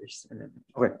statement first. And then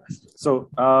okay. So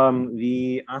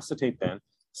the acetate then,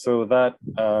 so that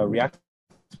reacts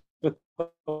with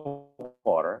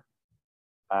water,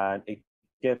 and it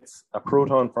gets a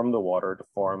proton from the water to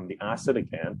form the acid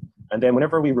again. And then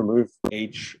whenever we remove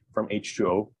H from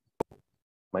H2O,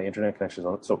 my internet connection is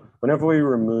on. So whenever we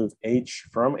remove H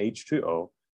from H2O,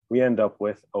 we end up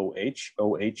with OH.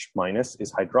 OH minus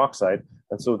is hydroxide.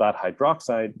 And so that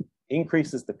hydroxide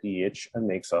increases the pH and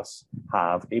makes us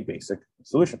have a basic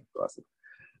solution.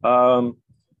 Then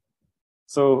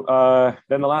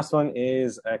the last one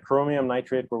is chromium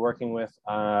nitrate. We're working with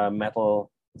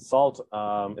metal salt.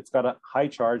 It's got a high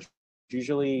charge.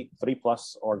 Usually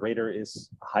 3+ or greater is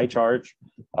a high charge.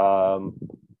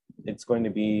 It's going to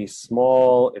be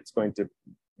small. It's going to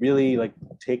really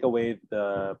take away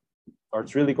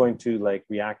it's really going to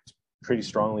react pretty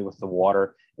strongly with the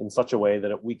water in such a way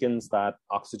that it weakens that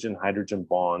oxygen-hydrogen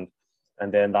bond,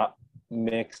 and then that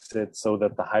makes it so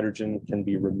that the hydrogen can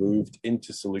be removed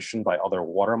into solution by other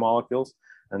water molecules,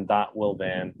 and that will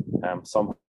then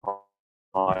somehow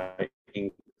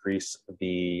increase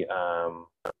the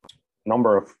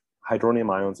number of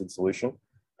hydronium ions in solution,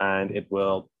 and it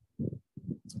will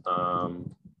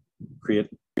create.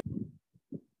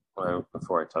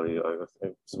 Before I tell you,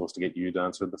 I'm supposed to get you to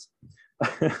answer this.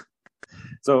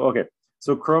 So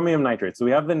chromium nitrate. So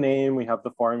we have the name, we have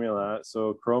the formula.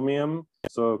 So chromium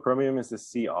is the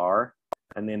Cr,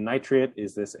 and then nitrate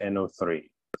is this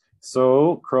NO3.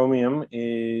 So chromium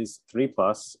is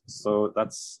 3+, so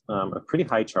that's a pretty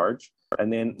high charge.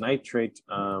 And then nitrate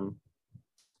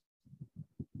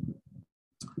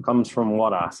comes from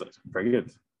what acid? Very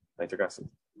good, nitric acid.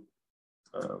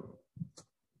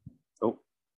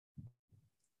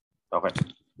 Okay.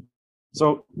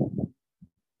 So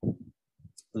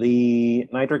the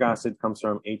nitric acid comes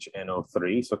from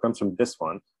HNO3, so it comes from this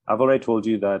one. I've already told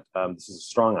you that this is a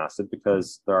strong acid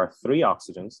because there are 3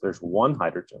 oxygens, there's 1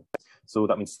 hydrogen. So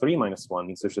that means 3 minus 1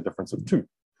 means there's a difference of 2.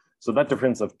 So that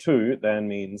difference of 2 then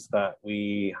means that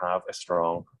we have a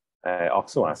strong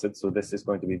oxoacid. So this is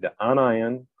going to be the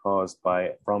anion caused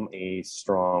from a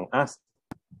strong acid.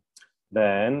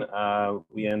 Then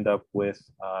we end up with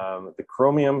the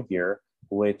chromium here,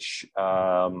 which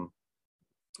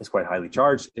is quite highly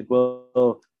charged. It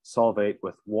will solvate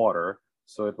with water,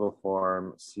 so it will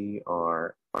form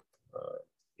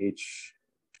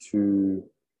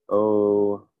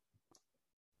CrH2O.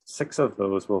 6 of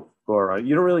those will go around.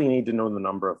 You don't really need to know the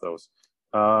number of those.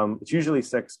 It's usually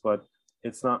 6, but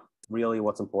it's not really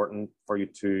what's important for you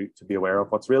to be aware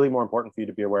of. What's really more important for you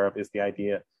to be aware of is the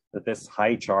idea that this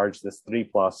high charge, this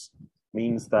 3+,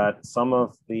 means that some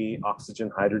of the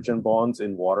oxygen-hydrogen bonds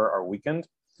in water are weakened.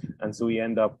 And so we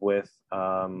end up with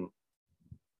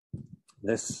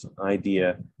this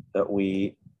idea that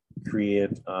we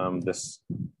create this.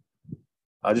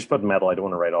 I just put metal. I don't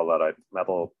want to write all that out.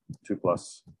 Metal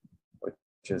 2+.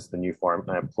 is the new form,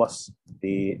 plus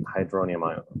the hydronium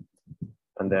ion.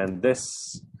 And then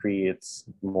this creates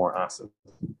more acid.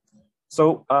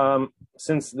 So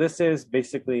since this is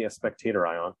basically a spectator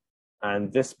ion,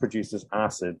 and this produces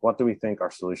acid, what do we think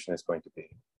our solution is going to be?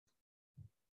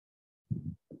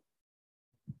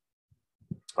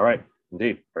 All right,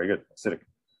 indeed, very good, acidic.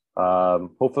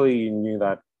 Hopefully you knew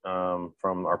that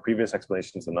from our previous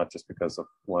explanations and not just because of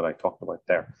what I talked about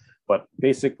there. But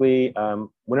basically,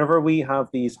 whenever we have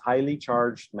these highly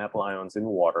charged metal ions in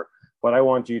water, what I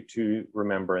want you to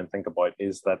remember and think about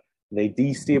is that they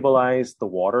destabilize the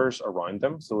waters around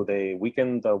them. So they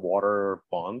weaken the water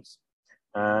bonds.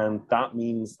 And that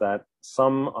means that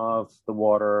some of the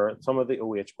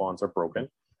OH bonds are broken.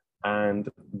 And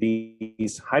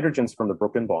these hydrogens from the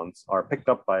broken bonds are picked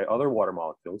up by other water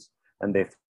molecules and they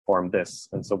form this.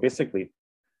 And so basically,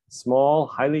 small,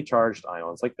 highly charged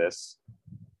ions like this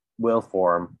will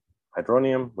form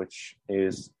hydronium, which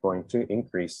is going to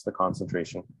increase the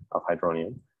concentration of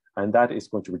hydronium. And that is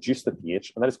going to reduce the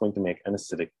pH, and that is going to make an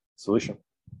acidic solution.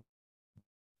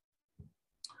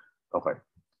 Okay,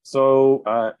 so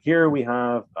here we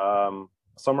have a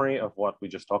summary of what we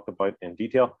just talked about in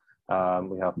detail.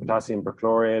 We have potassium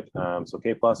perchlorate, so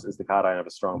K plus is the cation of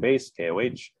a strong base,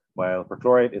 KOH, while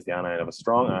perchlorate is the anion of a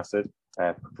strong acid,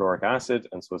 perchloric acid,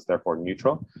 and so it's therefore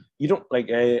neutral. You don't, like,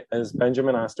 as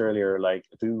Benjamin asked earlier, like,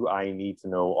 do I need to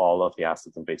know all of the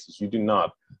acids and bases? You do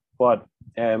not. But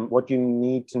what you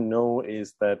need to know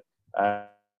is that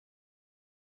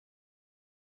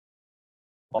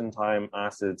oftentimes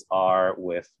acids are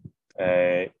with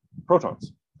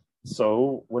protons.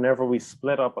 So whenever we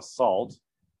split up a salt,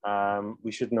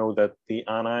 we should know that the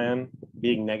anion,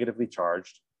 being negatively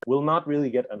charged, will not really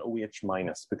get an OH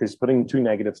minus because putting two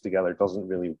negatives together doesn't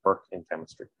really work in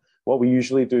chemistry. What we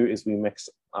usually do is we mix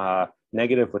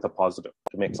negative with a positive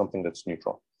to make something that's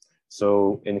neutral.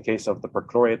 So in the case of the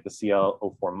perchlorate, the Cl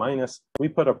O4 minus, we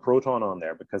put a proton on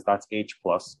there because that's H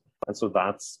plus, and so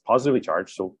that's positively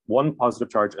charged. So one positive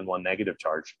charge and one negative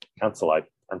charge cancel out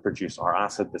and produce our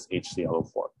acid, this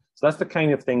HClO4. So that's the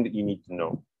kind of thing that you need to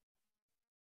know.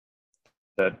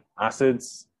 That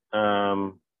acids,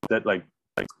 that like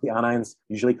the anions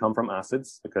usually come from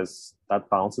acids because that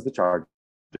balances the charges,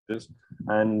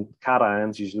 and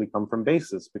cations usually come from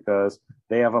bases because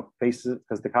they have a basis,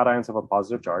 because the cations have a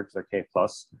positive charge, they're K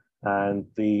plus, and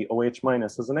the OH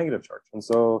minus has a negative charge, and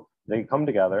so they come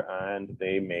together and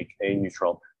they make a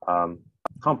neutral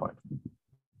compound.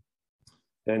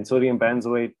 Then sodium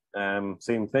benzoate,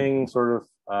 same thing, sort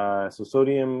of. So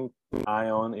sodium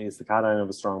ion is the cation of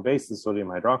a strong base, the sodium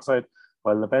hydroxide,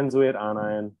 while the benzoate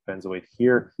anion, benzoate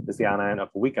here, is the anion of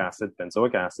a weak acid,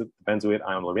 benzoic acid. The benzoate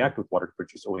ion will react with water to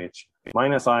produce OH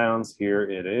minus ions. Here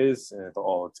it is in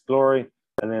all its glory.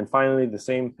 And then finally, the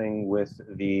same thing with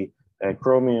the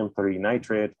chromium 3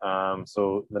 nitrate.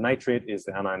 So the nitrate is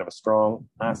the anion of a strong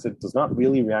acid, does not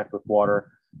really react with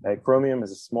water. Chromium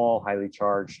is a small, highly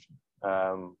charged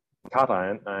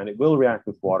cation, and it will react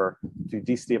with water to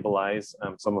destabilize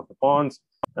some of the bonds,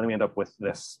 and we end up with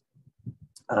this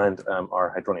and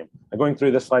our hydronium. I'm going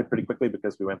through this slide pretty quickly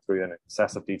because we went through in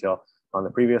excessive detail on the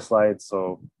previous slide.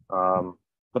 So,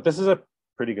 but this is a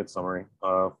pretty good summary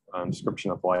of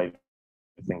description of why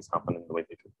things happen in the way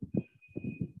they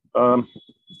do.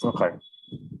 Okay,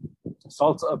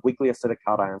 salts of weakly acidic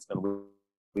cations and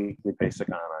weakly basic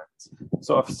anions.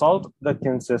 So a salt that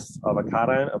consists of a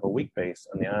cation of a weak base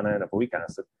and the anion of a weak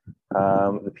acid,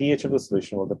 the pH of the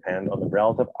solution will depend on the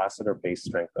relative acid or base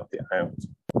strength of the ions.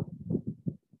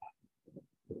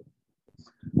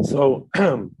 So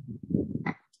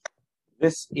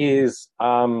this is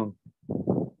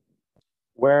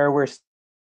where we're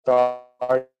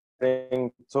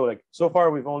starting. So far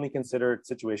we've only considered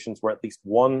situations where at least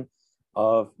one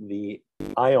of the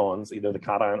ions, either the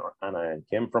cation or anion,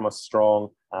 came from a strong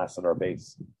acid or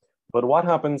base. But what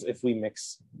happens if we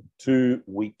mix two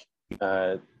weak,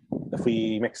 if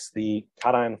we mix the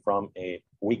cation from a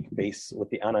weak base with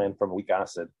the anion from a weak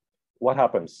acid? What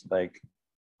happens? Like,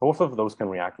 both of those can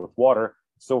react with water.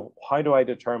 So how do I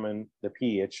determine the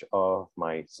pH of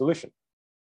my solution?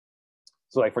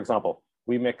 So like, for example,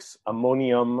 we mix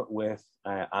ammonium with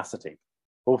acetate.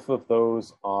 Both of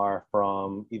those are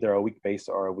from either a weak base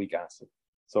or a weak acid.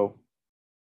 So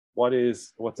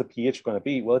what's the pH going to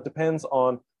be? Well, it depends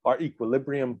on our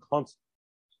equilibrium constant.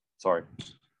 Sorry.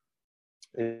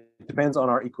 It depends on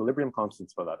our equilibrium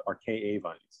constants for that, our Ka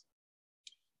values.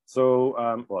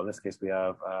 So, well, in this case, we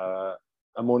have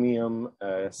ammonium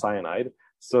cyanide.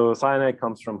 So cyanide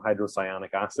comes from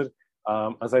hydrocyanic acid.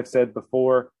 As I've said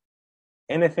before,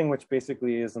 anything which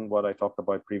basically isn't what I talked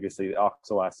about previously, the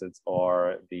oxo acids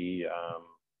or the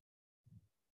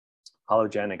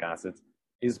halogenic acids,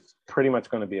 is pretty much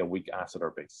going to be a weak acid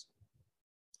or base.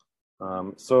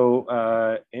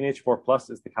 NH4 plus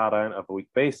is the cation of a weak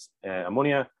base,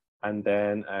 ammonia, and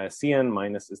then CN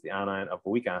minus is the anion of a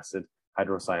weak acid,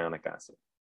 hydrocyanic acid.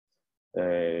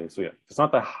 So yeah, if it's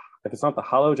not the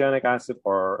halogenic acid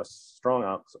or a strong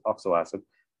oxo acid,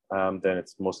 then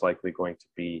it's most likely going to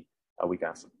be a weak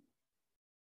acid.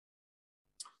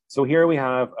 So here we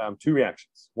have two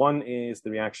reactions. One is the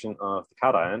reaction of the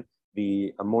cation,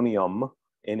 the ammonium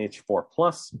NH4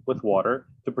 plus with water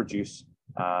to produce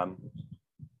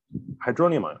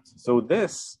hydronium ions. So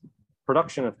this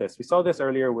production of this, we saw this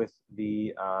earlier with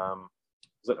the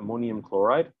ammonium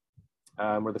chloride,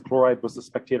 where the chloride was the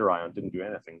spectator ion, didn't do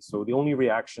anything. So the only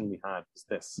reaction we had was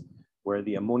this, where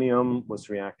the ammonium was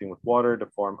reacting with water to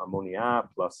form ammonia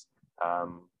plus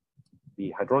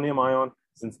the hydronium ion.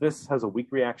 Since this has a weak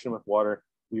reaction with water,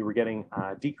 we were getting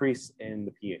a decrease in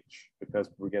the pH because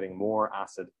we're getting more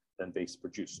acid than base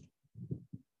produced.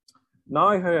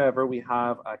 Now, however, we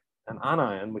have an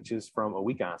anion, which is from a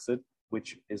weak acid,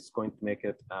 which is going to make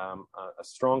it a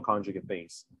strong conjugate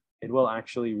base. It will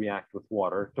actually react with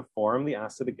water to form the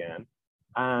acid again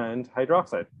and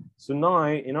hydroxide. So now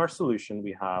in our solution,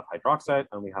 we have hydroxide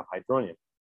and we have hydronium.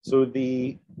 So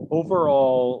the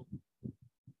overall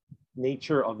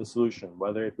nature of the solution,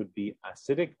 whether it would be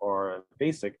acidic or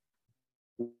basic,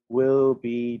 will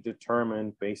be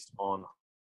determined based on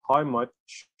how much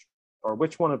or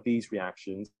which one of these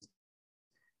reactions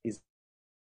is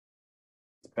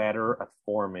better at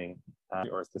forming,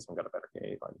 or is this one got a better Ka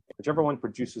value? Whichever one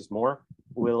produces more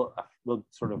will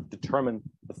sort of determine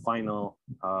the final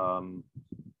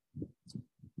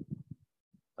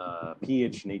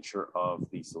pH nature of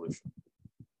the solution.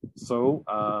 So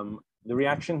the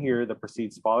reaction here that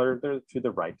proceeds farther to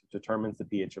the right determines the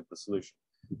pH of the solution.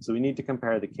 So we need to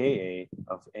compare the Ka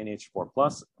of NH4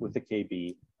 plus with the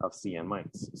Kb of Cn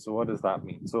minus. So what does that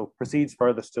mean? So proceeds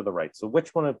furthest to the right. So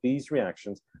which one of these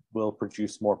reactions will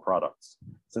produce more products?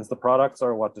 Since the products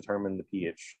are what determine the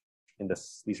pH in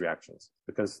these reactions.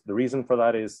 Because the reason for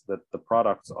that is that the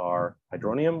products are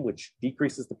hydronium, which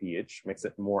decreases the pH, makes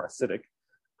it more acidic,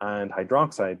 and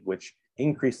hydroxide, which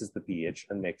increases the pH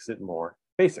and makes it more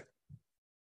basic.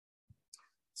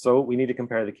 So we need to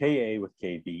compare the Ka with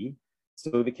Kb.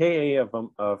 So the Ka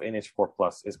of NH4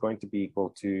 plus is going to be equal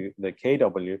to the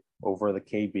Kw over the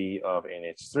Kb of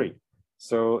NH3.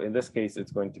 So in this case,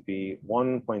 it's going to be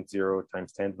 1.0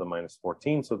 times 10 to the minus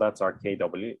 14. So that's our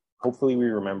Kw. Hopefully we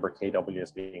remember Kw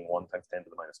as being 1 times 10 to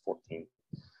the minus 14.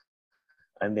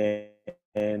 And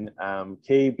then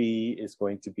Kb is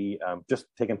going to be just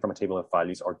taken from a table of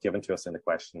values or given to us in the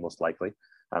question, most likely.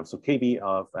 So Kb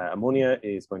of ammonia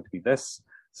is going to be this.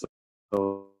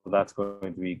 So that's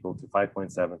going to be equal to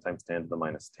 5.7 times 10 to the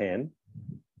minus 10.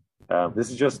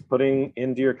 This is just putting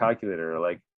into your calculator.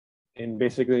 Like in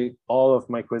basically all of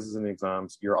my quizzes and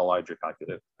exams, you're allowed your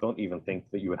calculator. Don't even think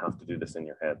that you would have to do this in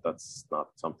your head. That's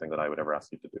not something that I would ever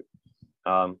ask you to do.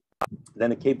 Then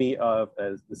the Kb of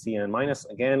the Cn minus,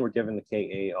 again, we're given the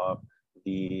Ka of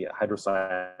the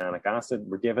hydrocyanic acid.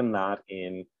 We're given that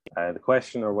in the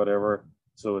question or whatever.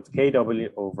 So it's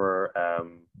Kw over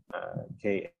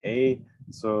Ka.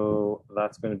 So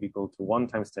that's going to be equal to 1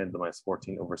 times 10 to the minus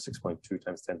 14 over 6.2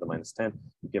 times 10 to the minus 10,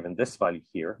 given this value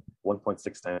here,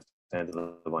 1.6 times 10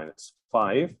 to the minus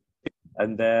 5.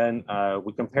 And then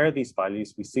we compare these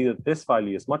values. We see that this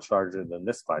value is much larger than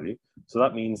this value. So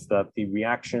that means that the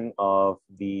reaction of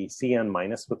the Cn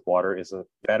minus with water is a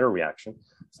better reaction.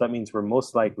 So that means we're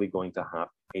most likely going to have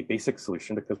a basic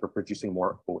solution because we're producing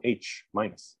more OH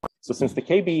minus. So since the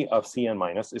Kb of Cn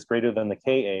minus is greater than the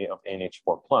Ka of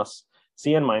NH4 plus,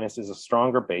 Cn minus is a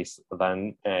stronger base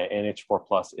than NH4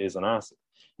 plus is an acid.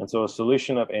 And so a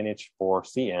solution of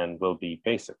NH4Cn will be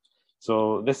basic.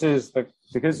 So this is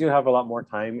because you have a lot more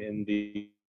time in the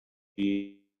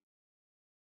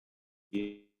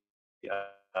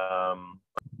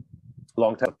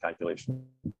long term calculation,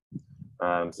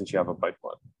 since you have about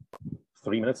what,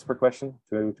 3 minutes per question,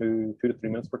 2 to 3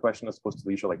 minutes per question, as opposed to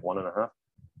the usual like 1.5.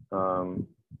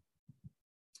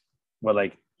 Well,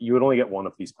 like you would only get one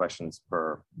of these questions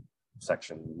per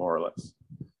section, more or less.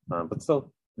 But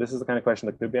still, this is the kind of question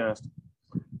that could be asked.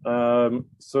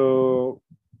 So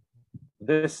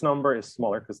this number is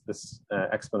smaller because this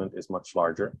exponent is much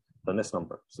larger than this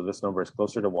number. So this number is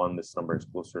closer to 1. This number is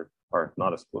closer, or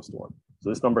not as close to 1. So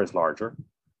this number is larger.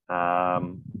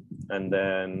 And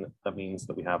then that means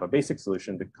that we have a basic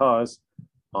solution because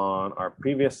on our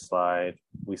previous slide,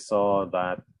 we saw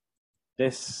that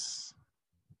this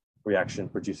reaction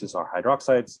produces our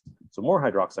hydroxides. So more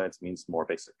hydroxides means more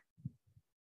basic.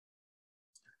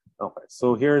 Okay,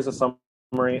 so here's a summary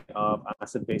summary of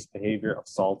acid-base behavior of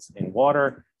salts in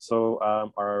water. So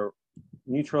our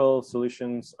neutral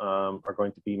solutions are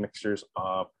going to be mixtures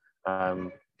of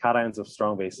cations of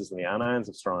strong bases and the anions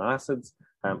of strong acids.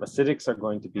 Acidics are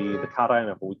going to be the cation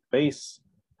of a weak base,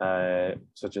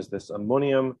 such as this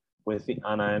ammonium, with the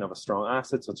anion of a strong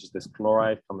acid, such as this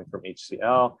chloride coming from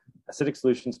HCl. Acidic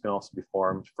solutions can also be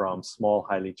formed from small,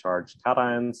 highly charged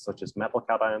cations, such as metal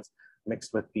cations,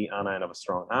 mixed with the anion of a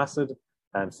strong acid.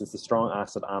 And since the strong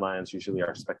acid anions usually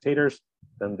are spectators,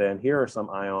 then here are some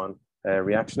ion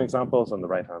reaction examples on the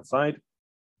right-hand side.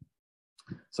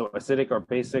 So acidic or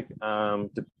basic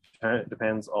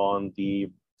depends on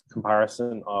the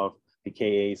comparison of the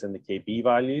Kas and the Kb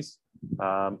values.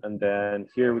 And then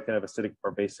here we can have acidic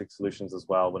or basic solutions as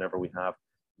well whenever we have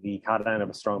the cation of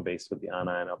a strong base with the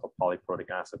anion of a polyprotic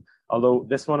acid. Although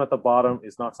this one at the bottom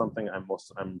is not something I'm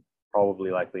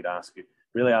probably likely to ask you.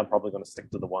 Really, I'm probably going to stick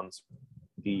to the ones,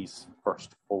 these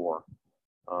first four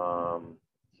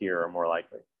here are more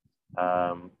likely.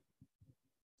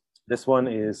 This one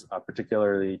is a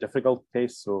particularly difficult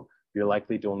case, so you're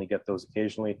likely to only get those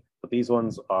occasionally, but these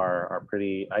ones are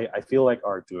pretty, I feel like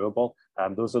are doable.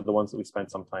 Those are the ones that we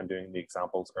spent some time doing the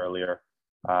examples earlier.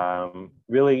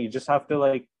 Really, you just have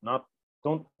to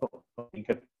don't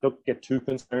get too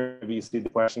concerned if you see the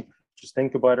question. Just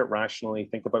think about it rationally.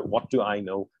 Think about, what do I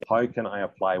know? How can I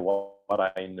apply what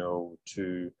I know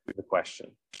to the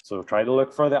question? So try to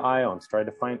look for the ions. Try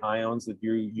to find ions that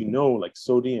you know, like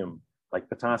sodium, like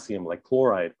potassium, like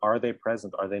chloride. Are they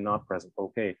present? Are they not present?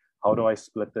 Okay, how do I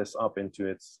split this up into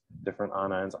its different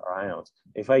anions or ions?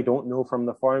 If I don't know from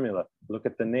the formula, look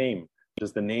at the name.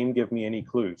 Does the name give me any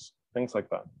clues? Things like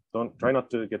that. Try not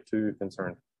to get too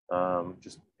concerned.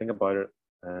 Just think about it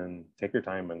and take your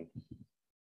time and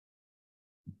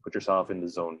put yourself in the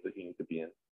zone that you need to be in.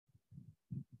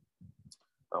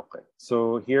 Okay,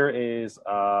 so here is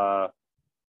a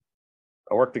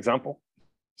worked example.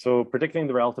 So predicting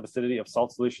the relative acidity of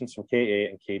salt solutions from Ka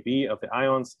and Kb of the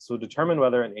ions. So determine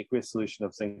whether an aqueous solution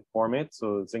of zinc formate,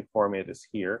 so zinc formate is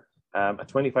here, at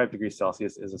 25 degrees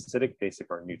Celsius is acidic, basic,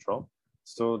 or neutral.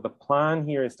 So the plan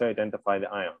here is to identify the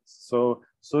ions. So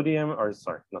zinc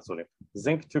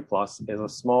 2+ is a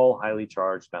small, highly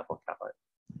charged metal cation.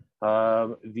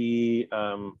 The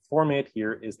formate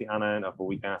here is the anion of a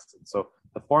weak acid. So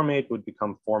the formate would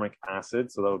become formic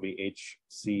acid. So that would be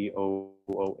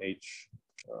HCOOH.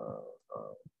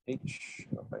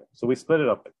 Okay. So we split it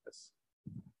up like this.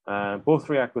 Both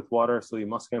react with water, so you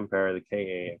must compare the Ka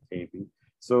and Kb.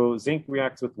 So zinc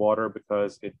reacts with water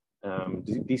because it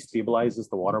destabilizes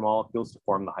the water molecules to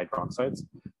form the hydroxides,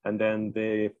 and then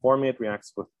the formate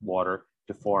reacts with water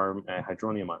to form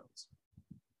hydronium ions.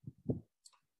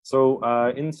 So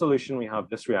in solution, we have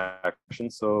this reaction.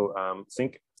 So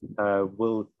zinc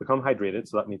will become hydrated.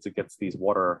 So that means it gets these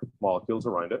water molecules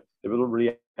around it. It will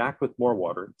react with more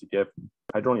water to give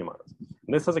hydronium ions.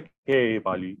 And this has a Ka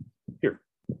value here.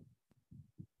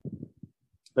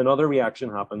 Another reaction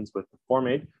happens with the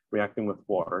formate reacting with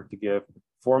water to give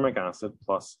formic acid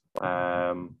plus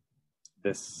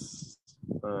this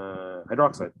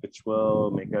hydroxide, which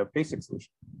will make a basic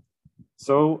solution.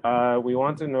 So we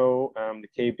want to know the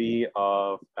Kb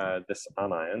of this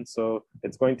anion. So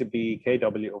it's going to be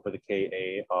Kw over the Ka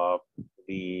of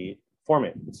the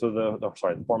formate. So the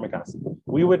formic acid.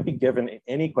 We would be given, in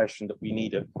any question that we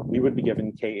needed, we would be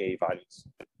given Ka values.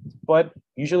 But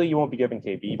usually you won't be given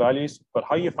Kb values. But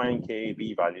how you find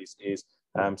Kb values is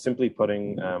simply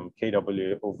putting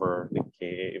Kw over the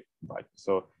Ka value.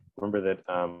 So remember that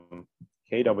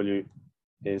Kw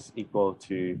is equal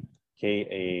to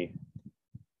Ka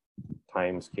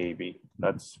times Kb.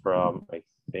 That's from, I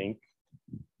think,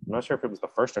 I'm not sure if it was the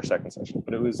first or second session,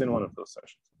 but it was in one of those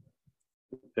sessions.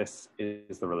 This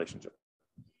is the relationship.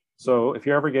 So if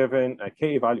you're ever given a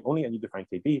Ka value only and you define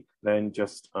Kb, then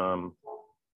just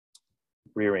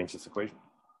rearrange this equation.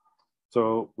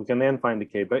 So we can then find the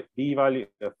Kb value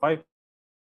of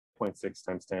 5.6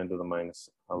 times 10 to the minus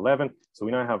 11. So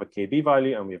we now have a Kb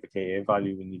value and we have a Ka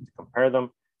value. We need to compare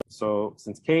them. So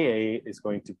since Ka is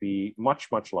going to be much,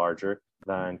 much larger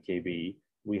than Kb,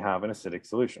 we have an acidic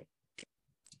solution.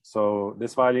 So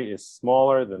this value is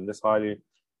smaller than this value.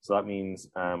 So that means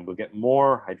we'll get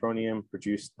more hydronium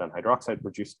produced than hydroxide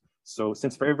produced. So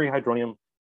since for every hydronium,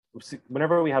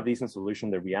 whenever we have these in solution,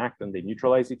 they react and they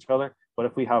neutralize each other. But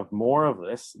if we have more of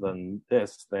this than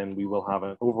this, then we will have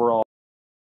an overall